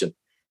yourself an option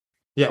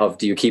of,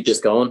 do you keep this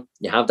going?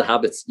 You have the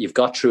habits. You've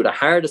got through the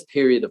hardest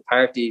period of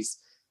parties,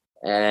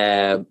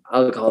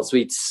 alcohol,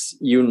 sweets,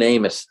 you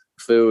name it,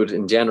 food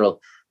in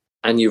general.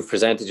 And you've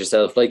presented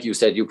yourself, like you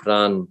said, you put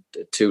on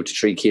 2 to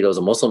 3 kilos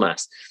of muscle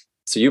mass.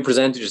 So you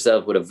presented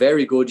yourself with a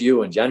very good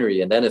you in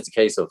January. And then it's a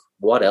case of,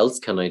 what else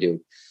can I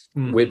do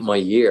with my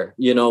year?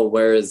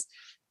 Whereas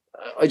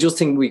I just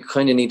think we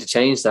kind of need to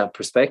change that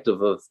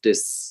perspective of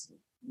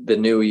the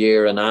new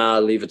year and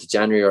I'll leave it to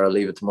January or I'll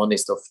leave it to Monday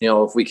stuff.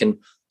 If we can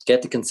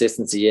get the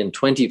consistency in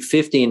 20,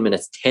 15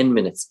 minutes, 10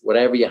 minutes,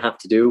 whatever you have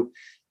to do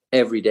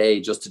every day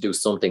just to do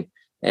something.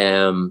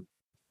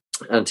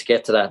 And to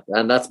get to that.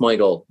 And that's my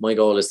goal. My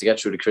goal is to get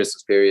through the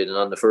Christmas period, and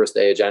on the first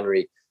day of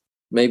January,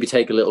 maybe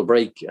take a little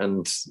break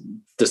and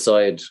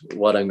decide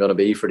what I'm going to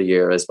be for the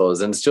year, I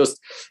suppose. And it's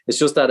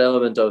just that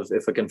element of,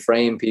 if I can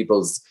frame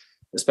people's,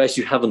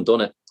 especially who haven't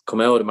done it, come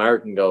out of the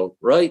marathon and go,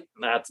 right,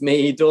 that's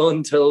me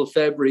done till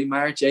February,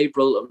 March,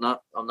 April.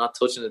 I'm not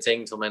touching the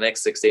thing till my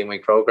next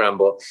 16-week program.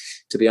 But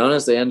to be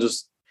honest, I end up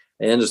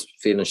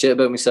feeling shit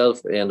about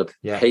myself. I end up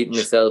hating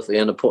myself. I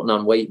end up putting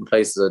on weight in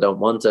places I don't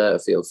want to. I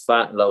feel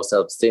fat and low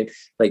self-esteem.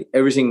 Like,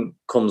 everything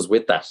comes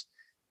with that.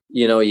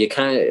 You know, you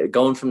can't,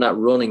 going from that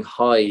running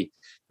high.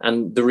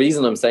 And the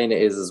reason I'm saying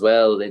it is as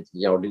well, that,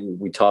 you know,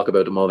 we talk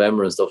about the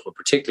Movember and stuff, but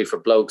particularly for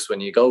blokes, when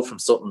you go from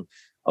something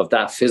of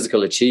that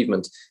physical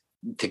achievement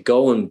to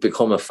go and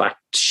become a fat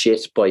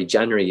shit by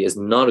January is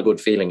not a good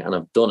feeling. And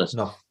I've done it.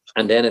 No.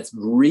 And then it's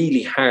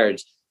really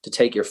hard to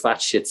take your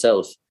fat shit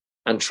self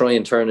and try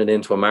and turn it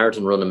into a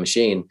marathon running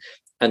machine.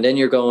 And then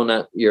you're going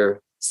at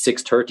your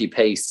 6:30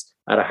 pace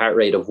at a heart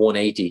rate of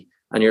 180.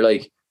 And you're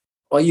like,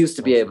 I used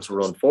to be able to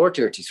run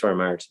 4:30s for a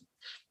marathon.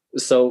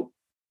 So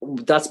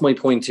that's my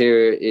point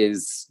here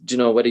is, you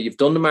know, whether you've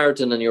done the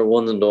marathon and you're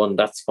one and done,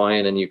 that's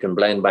fine. And you can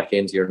blend back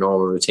into your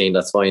normal routine.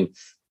 That's fine.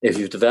 If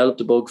you've developed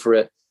a bug for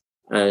it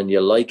and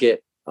you like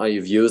it, or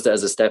you've used it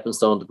as a stepping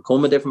stone to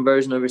become a different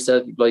version of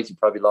yourself, you've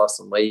probably lost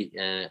some weight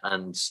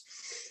and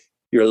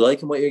you're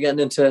liking what you're getting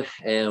into.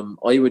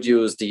 I would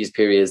use these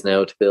periods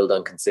now to build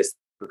on consistency,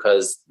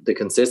 because the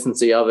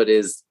consistency of it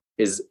is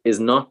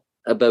not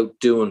about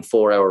doing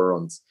 4-hour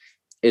runs.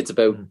 It's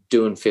about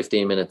doing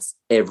 15 minutes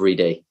every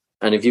day.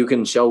 And if you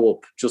can show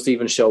up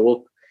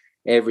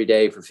every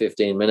day for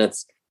 15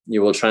 minutes,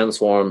 you will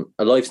transform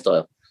a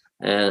lifestyle.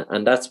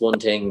 And that's one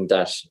thing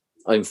that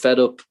I'm fed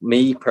up,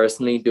 me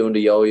personally, doing the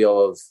yo-yo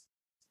of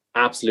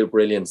absolute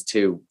brilliance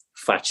to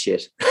fat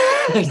shit.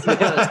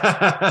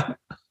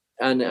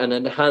 And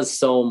it has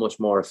so much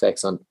more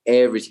effects on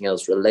everything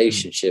else: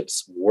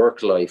 relationships,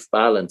 work life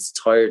balance,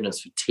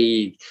 tiredness,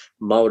 fatigue,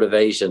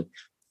 motivation.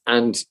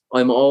 And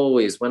I'm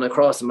always, when I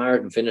cross the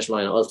marathon finish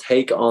line, I'll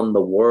take on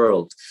the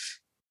world.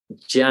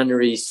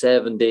 January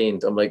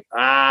 17th, I'm like,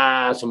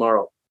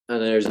 tomorrow.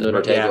 And there's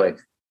another takeaway.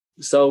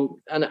 So,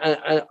 and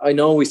I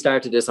know we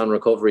started this on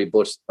recovery,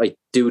 but I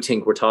do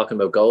think we're talking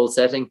about goal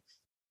setting.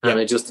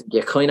 And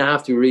you kind of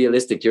have to be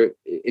realistic.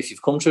 If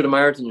you've come through the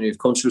marathon and you've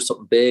come through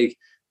something big,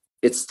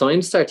 it's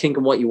time to start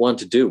thinking what you want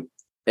to do.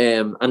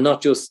 And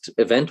not just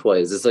event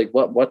wise. It's like,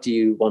 what do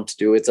you want to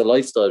do? It's a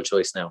lifestyle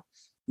choice now.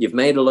 You've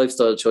made a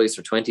lifestyle choice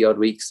for 20 odd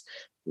weeks.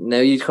 Now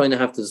you kind of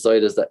have to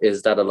decide, is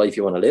that a life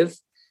you want to live?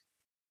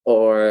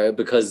 Or,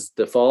 because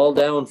the fall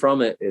down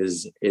from it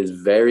is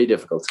very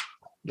difficult.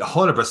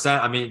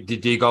 100%. I mean, do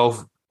you go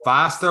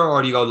faster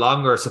or do you go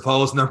longer,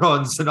 supposing the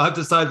runs? And I've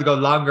decided to go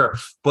longer.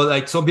 But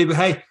like some people,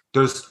 hey,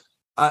 there's,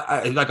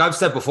 like I've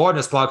said before in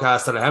this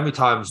podcast, that how many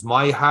times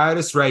my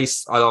hardest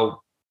race,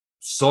 although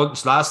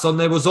last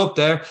Sunday was up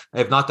there,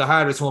 if not the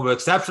hardest one, but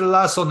except for the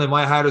last Sunday,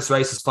 my hardest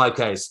race is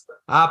 5Ks.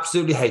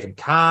 Absolutely hate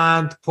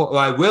them.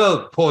 I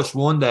will push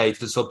one day to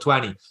the sub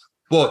 20,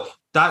 but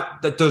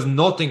that there's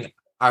nothing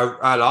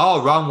at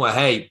all wrong with,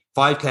 hey,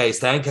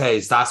 5Ks,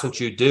 10Ks, that's what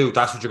you do.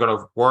 That's what you're going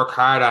to work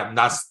hard at. And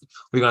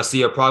we're going to see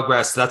your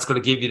progress. That's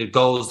going to give you the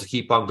goals to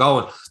keep on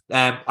going.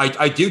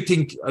 I do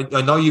think,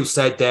 I know you've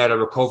said there the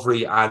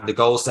recovery and the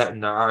goal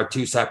setting are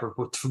two separate,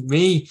 but for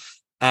me,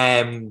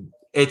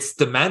 it's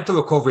the mental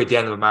recovery at the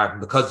end of a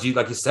marathon, because you,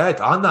 like you said,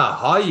 on that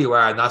high you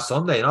are on that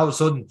Sunday, and all of a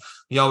sudden,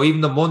 you know,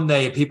 even the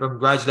Monday and people are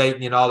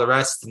congratulating you and all the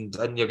rest,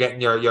 and you're getting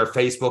your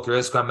Facebook, your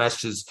Instagram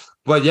messages.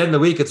 But at the end of the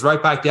week, it's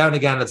right back down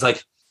again. It's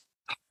like,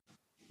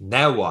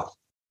 now what?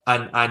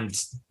 And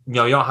you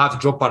know, you don't have to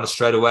jump on it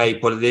straight away,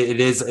 but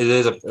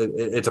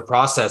it's a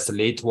process to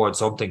lead towards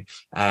something.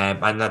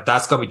 And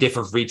that's going to be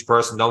different for each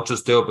person. Don't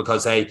just do it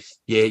because, hey,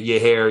 you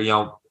hear, you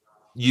know,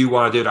 you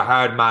want to do the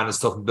hard man and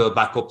stuff and build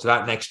back up to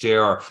that next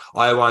year, or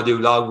I want to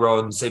do long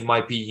runs. It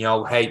might be, you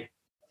know, hey,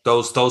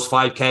 those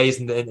 5Ks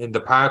in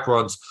the park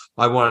runs,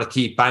 I want to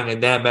keep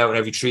banging them out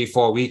every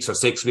 3-4 weeks or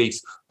 6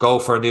 weeks, go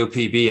for a new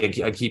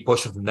PB and keep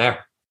pushing from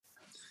there.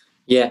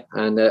 Yeah,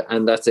 and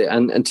that's it.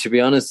 And to be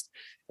honest,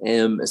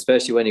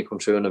 especially when you come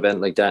through an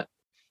event like that,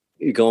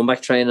 going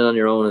back training on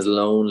your own is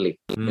lonely.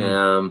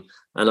 And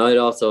I'd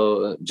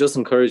also just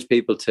encourage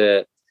people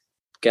to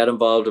get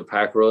involved with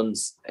park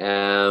runs.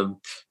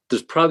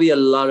 There's probably a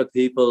lot of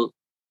people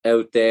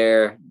out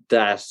there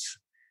that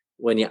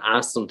when you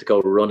ask them to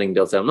go running,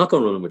 they'll say, I'm not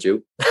going running with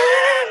you.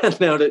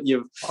 now that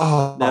you've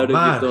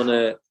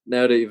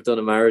done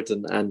a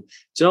marathon. And do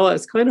you know what?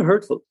 It's kind of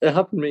hurtful. It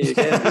happened to me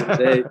again the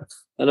other day.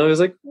 And I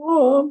was like,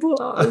 but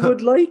I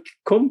would like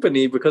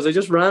company, because I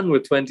just ran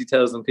with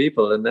 20,000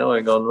 people and now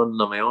I'm going running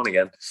on my own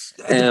again.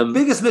 The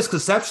biggest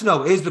misconception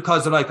though is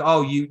because they're like,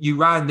 oh, you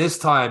ran this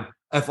time.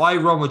 If I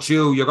run with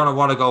you, you're going to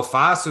want to go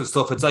faster and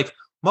stuff. It's like,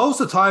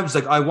 most of the times,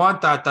 like, I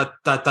want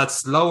that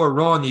slower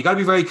run. You got to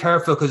be very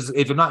careful, because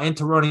if you're not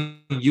into running,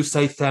 you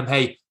say to them,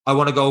 hey, I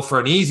want to go for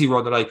an easy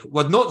run. They're like,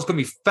 well, nothing's going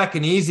to be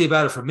fecking easy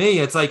about it for me.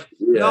 It's like,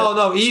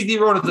 no, easy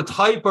run is the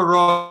type of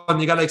run.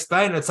 You got to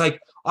explain it. It's like,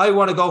 I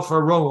want to go for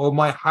a run where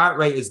my heart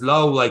rate is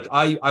low. Like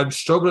I'm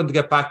struggling to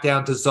get back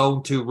down to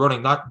zone 2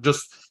 running, not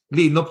just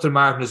leading up to the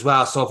marathon as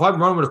well. So if I'm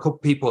running with a couple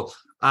of people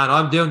and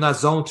I'm doing that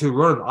zone 2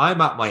 run,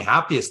 I'm at my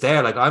happiest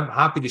there. Like I'm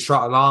happy to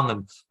trot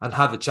along and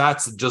have the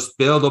chats and just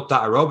build up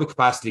that aerobic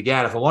capacity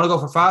again. If I want to go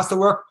for faster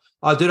work,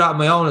 I'll do that on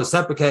my own at a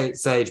separate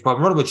stage. But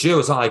I'm running with you.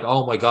 It's not like,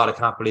 oh my God, I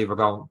can't believe we're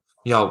going,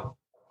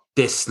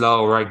 this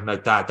slow or anything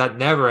like that. That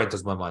never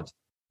enters my mind.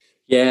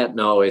 Yeah,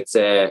 no, it's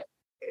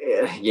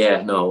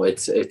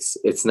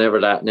it's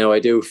never that. Now I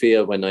do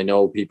feel when I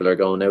know people are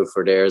going out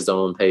for their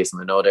zone pace,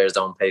 and I know their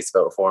zone pace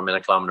about a 4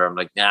 minute kilometer, I'm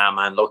like, nah,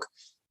 man, look,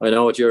 I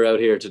know what you're out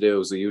here to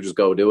do, so you just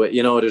go do it.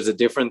 There's a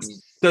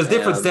difference. There's a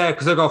difference there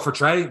because they're going for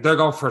training. They're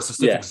going for a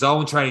specific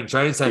zone training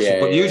session.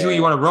 But usually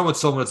you want to run with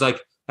someone. It's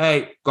like,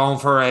 hey, going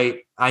for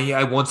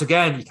and once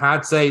again, you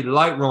can't say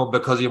light run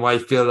because you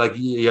might feel like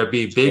you're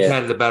being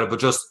big-headed about it.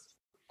 But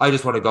I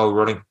just want to go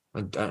running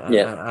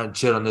and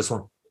chill on this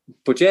one.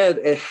 But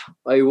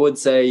I would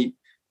say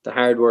the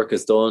hard work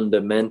is done.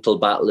 The mental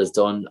battle is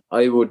done.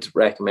 I would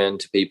recommend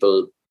to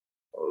people,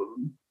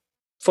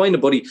 find a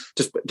buddy.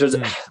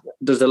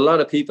 There's a lot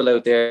of people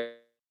out there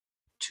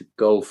to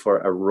go for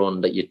a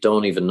run that you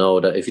don't even know.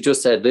 That if you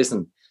just said,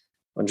 listen,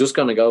 I'm just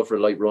going to go for a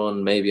light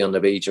run, maybe on the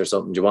beach or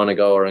something. Do you want to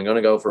go? Or I'm going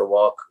to go for a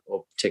walk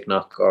up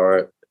Ticknock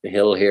or a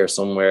hill here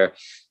somewhere.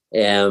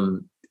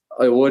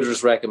 I would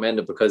just recommend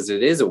it because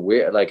it is a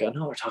weird, like I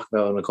know we're talking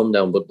about on a come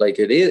down, but like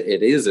it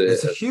is a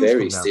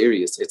very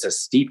serious. It's a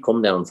steep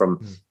come down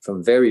from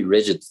very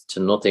rigid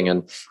to nothing,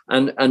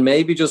 and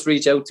maybe just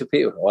reach out to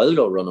people. I'll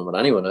go running with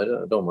anyone. I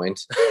don't mind.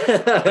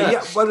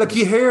 Well, like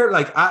you hear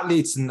like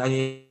athletes and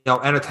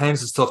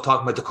entertainers and stuff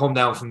talking about the come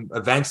down from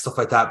events, stuff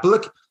like that. But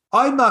look,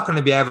 I'm not going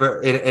to be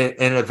ever in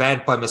an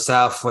event by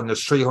myself when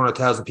there's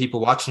 300,000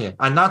 people watching you,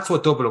 and that's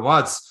what Dublin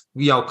was.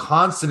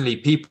 Constantly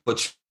people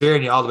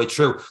cheering you all the way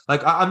through.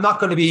 Like I'm not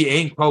going to be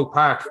in Croke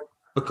Park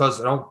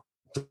because I don't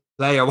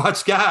play or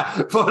watch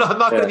GA, but I'm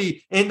not going to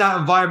be in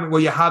that environment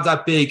where you have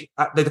that big.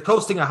 The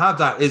closest thing I have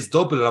that is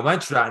Dublin. I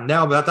went through that, and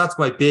now that's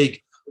my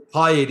big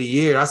high of the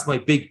year. That's my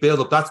big build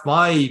up. That's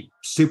my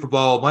Super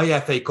Bowl, my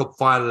FA Cup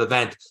final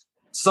event.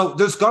 So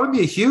there's going to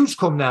be a huge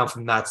come down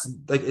from that.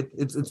 Like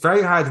it's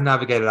very hard to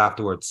navigate it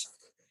afterwards.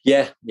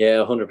 Yeah,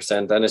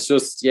 100%. And it's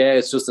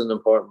just an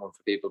important one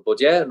for people. But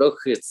yeah, look,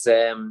 it's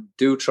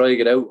do try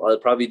get out. I'll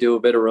probably do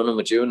a bit of running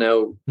with you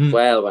now.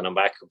 Well, when I'm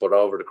back, but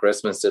over the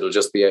Christmas, it'll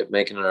just be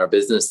making it our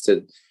business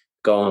to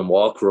go and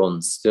walk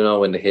runs, in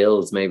the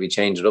hills, maybe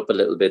change it up a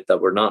little bit, that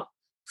we're not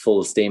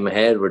full steam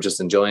ahead. We're just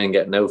enjoying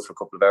getting out for a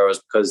couple of hours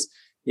because,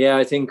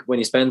 I think when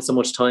you spend so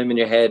much time in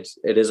your head,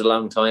 it is a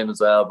long time as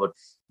well, but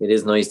it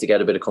is nice to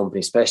get a bit of company,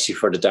 especially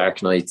for the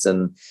dark nights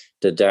and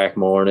the dark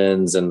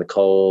mornings and the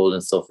cold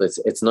and stuff.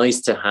 It's nice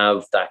to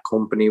have that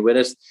company with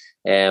it,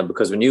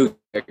 because when you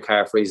get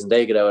car freezing,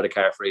 they get out of the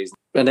car freezing,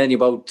 and then you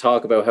both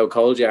talk about how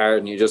cold you are,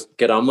 and you just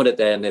get on with it.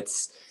 Then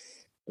it's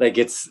like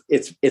it's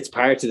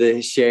part of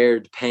the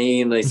shared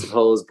pain, I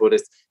suppose. But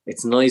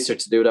it's nicer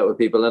to do that with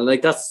people, and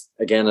like that's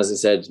again, as I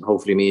said,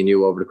 hopefully me and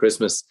you over the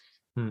Christmas.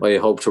 I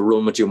hope to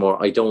run with you more.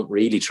 I don't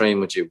really train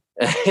with you.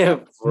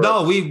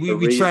 No,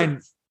 we train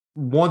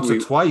once or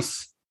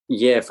twice.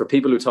 Yeah, for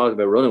people who talk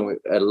about running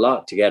a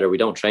lot together, we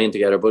don't train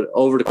together. But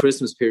over the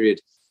Christmas period,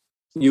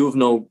 you've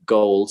no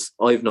goals,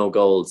 I've no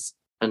goals,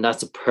 and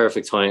that's a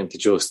perfect time to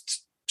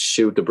just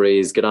shoot the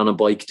breeze, get on a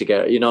bike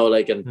together,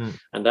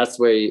 and that's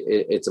where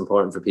it's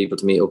important for people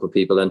to meet up with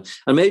people. And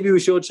maybe we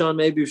should, Sean,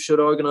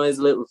 organise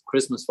a little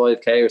Christmas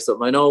 5K or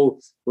something. I know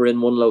we're in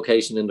one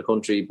location in the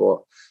country, but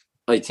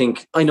I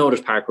know there's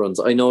park runs.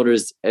 I know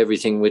there's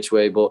everything which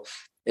way, but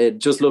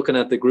just looking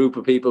at the group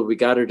of people we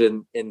gathered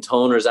in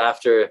Toners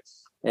after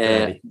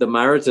the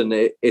marathon,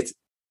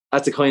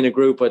 that's the kind of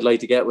group I'd like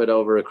to get with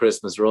over a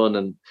Christmas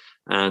run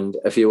and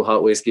a few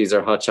hot whiskies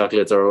or hot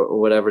chocolates or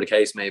whatever the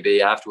case may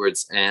be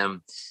afterwards.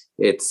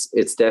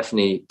 It's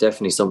definitely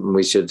something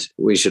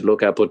we should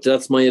look at. But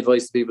that's my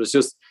advice to people: is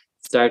just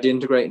start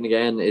integrating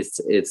again.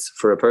 It's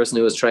for a person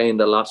who has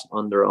trained a lot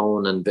on their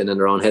own and been in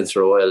their own heads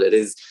for a while. It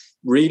is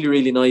really,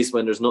 really nice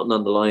when there's nothing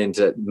on the line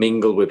to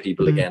mingle with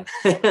people again.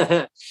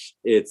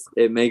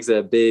 It makes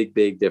a big,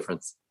 big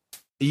difference.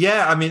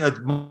 Yeah, I mean,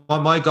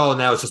 my goal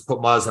now is just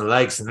put miles in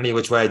legs, and any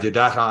which way I do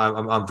that,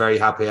 I'm very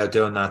happy out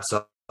doing that.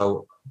 So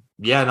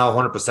yeah, no,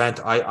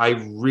 100%. I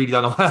really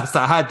don't know what else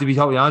I had, to be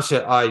totally honest.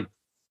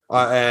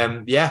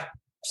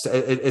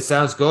 It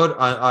sounds good.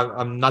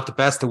 I'm not the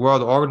best in the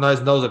world at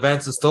organising those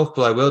events and stuff,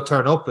 but I will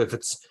turn up if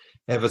it's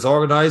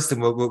organised,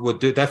 and we'll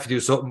definitely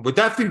do something. We'll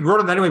definitely be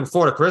running anyway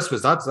before the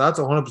Christmas. That's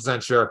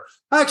 100% sure.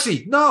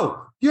 Actually,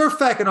 no, you're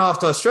fecking off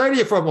to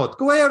Australia for a month.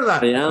 Go out of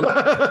that. I am.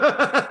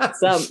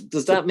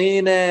 Does that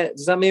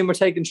mean we're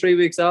taking 3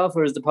 weeks off,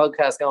 or is the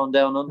podcast going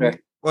down under?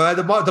 Well,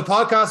 the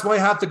podcast might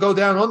have to go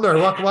down under.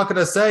 What can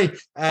I say? To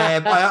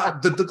end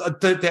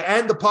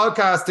the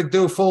podcast, to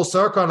do a full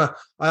circle on it,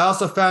 I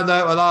also found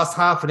out I lost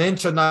half an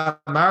inch on that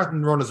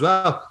marathon run as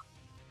well.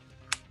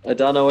 I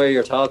don't know where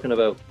you're talking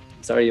about.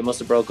 Sorry, you must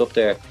have broke up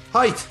there.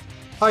 Height.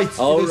 Oh,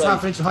 It's right.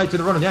 half an inch in height to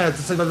the running. Yeah,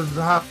 it's about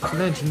half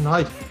an inch in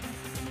height.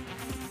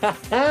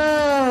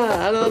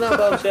 I don't know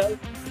about you.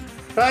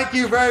 Thank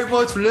you very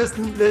much for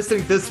listening to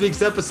this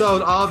week's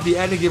episode of the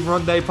Any Given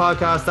Run Day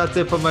podcast. That's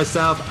it for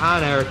myself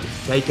and Eric.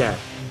 Take care.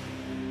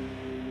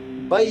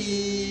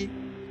 Bye.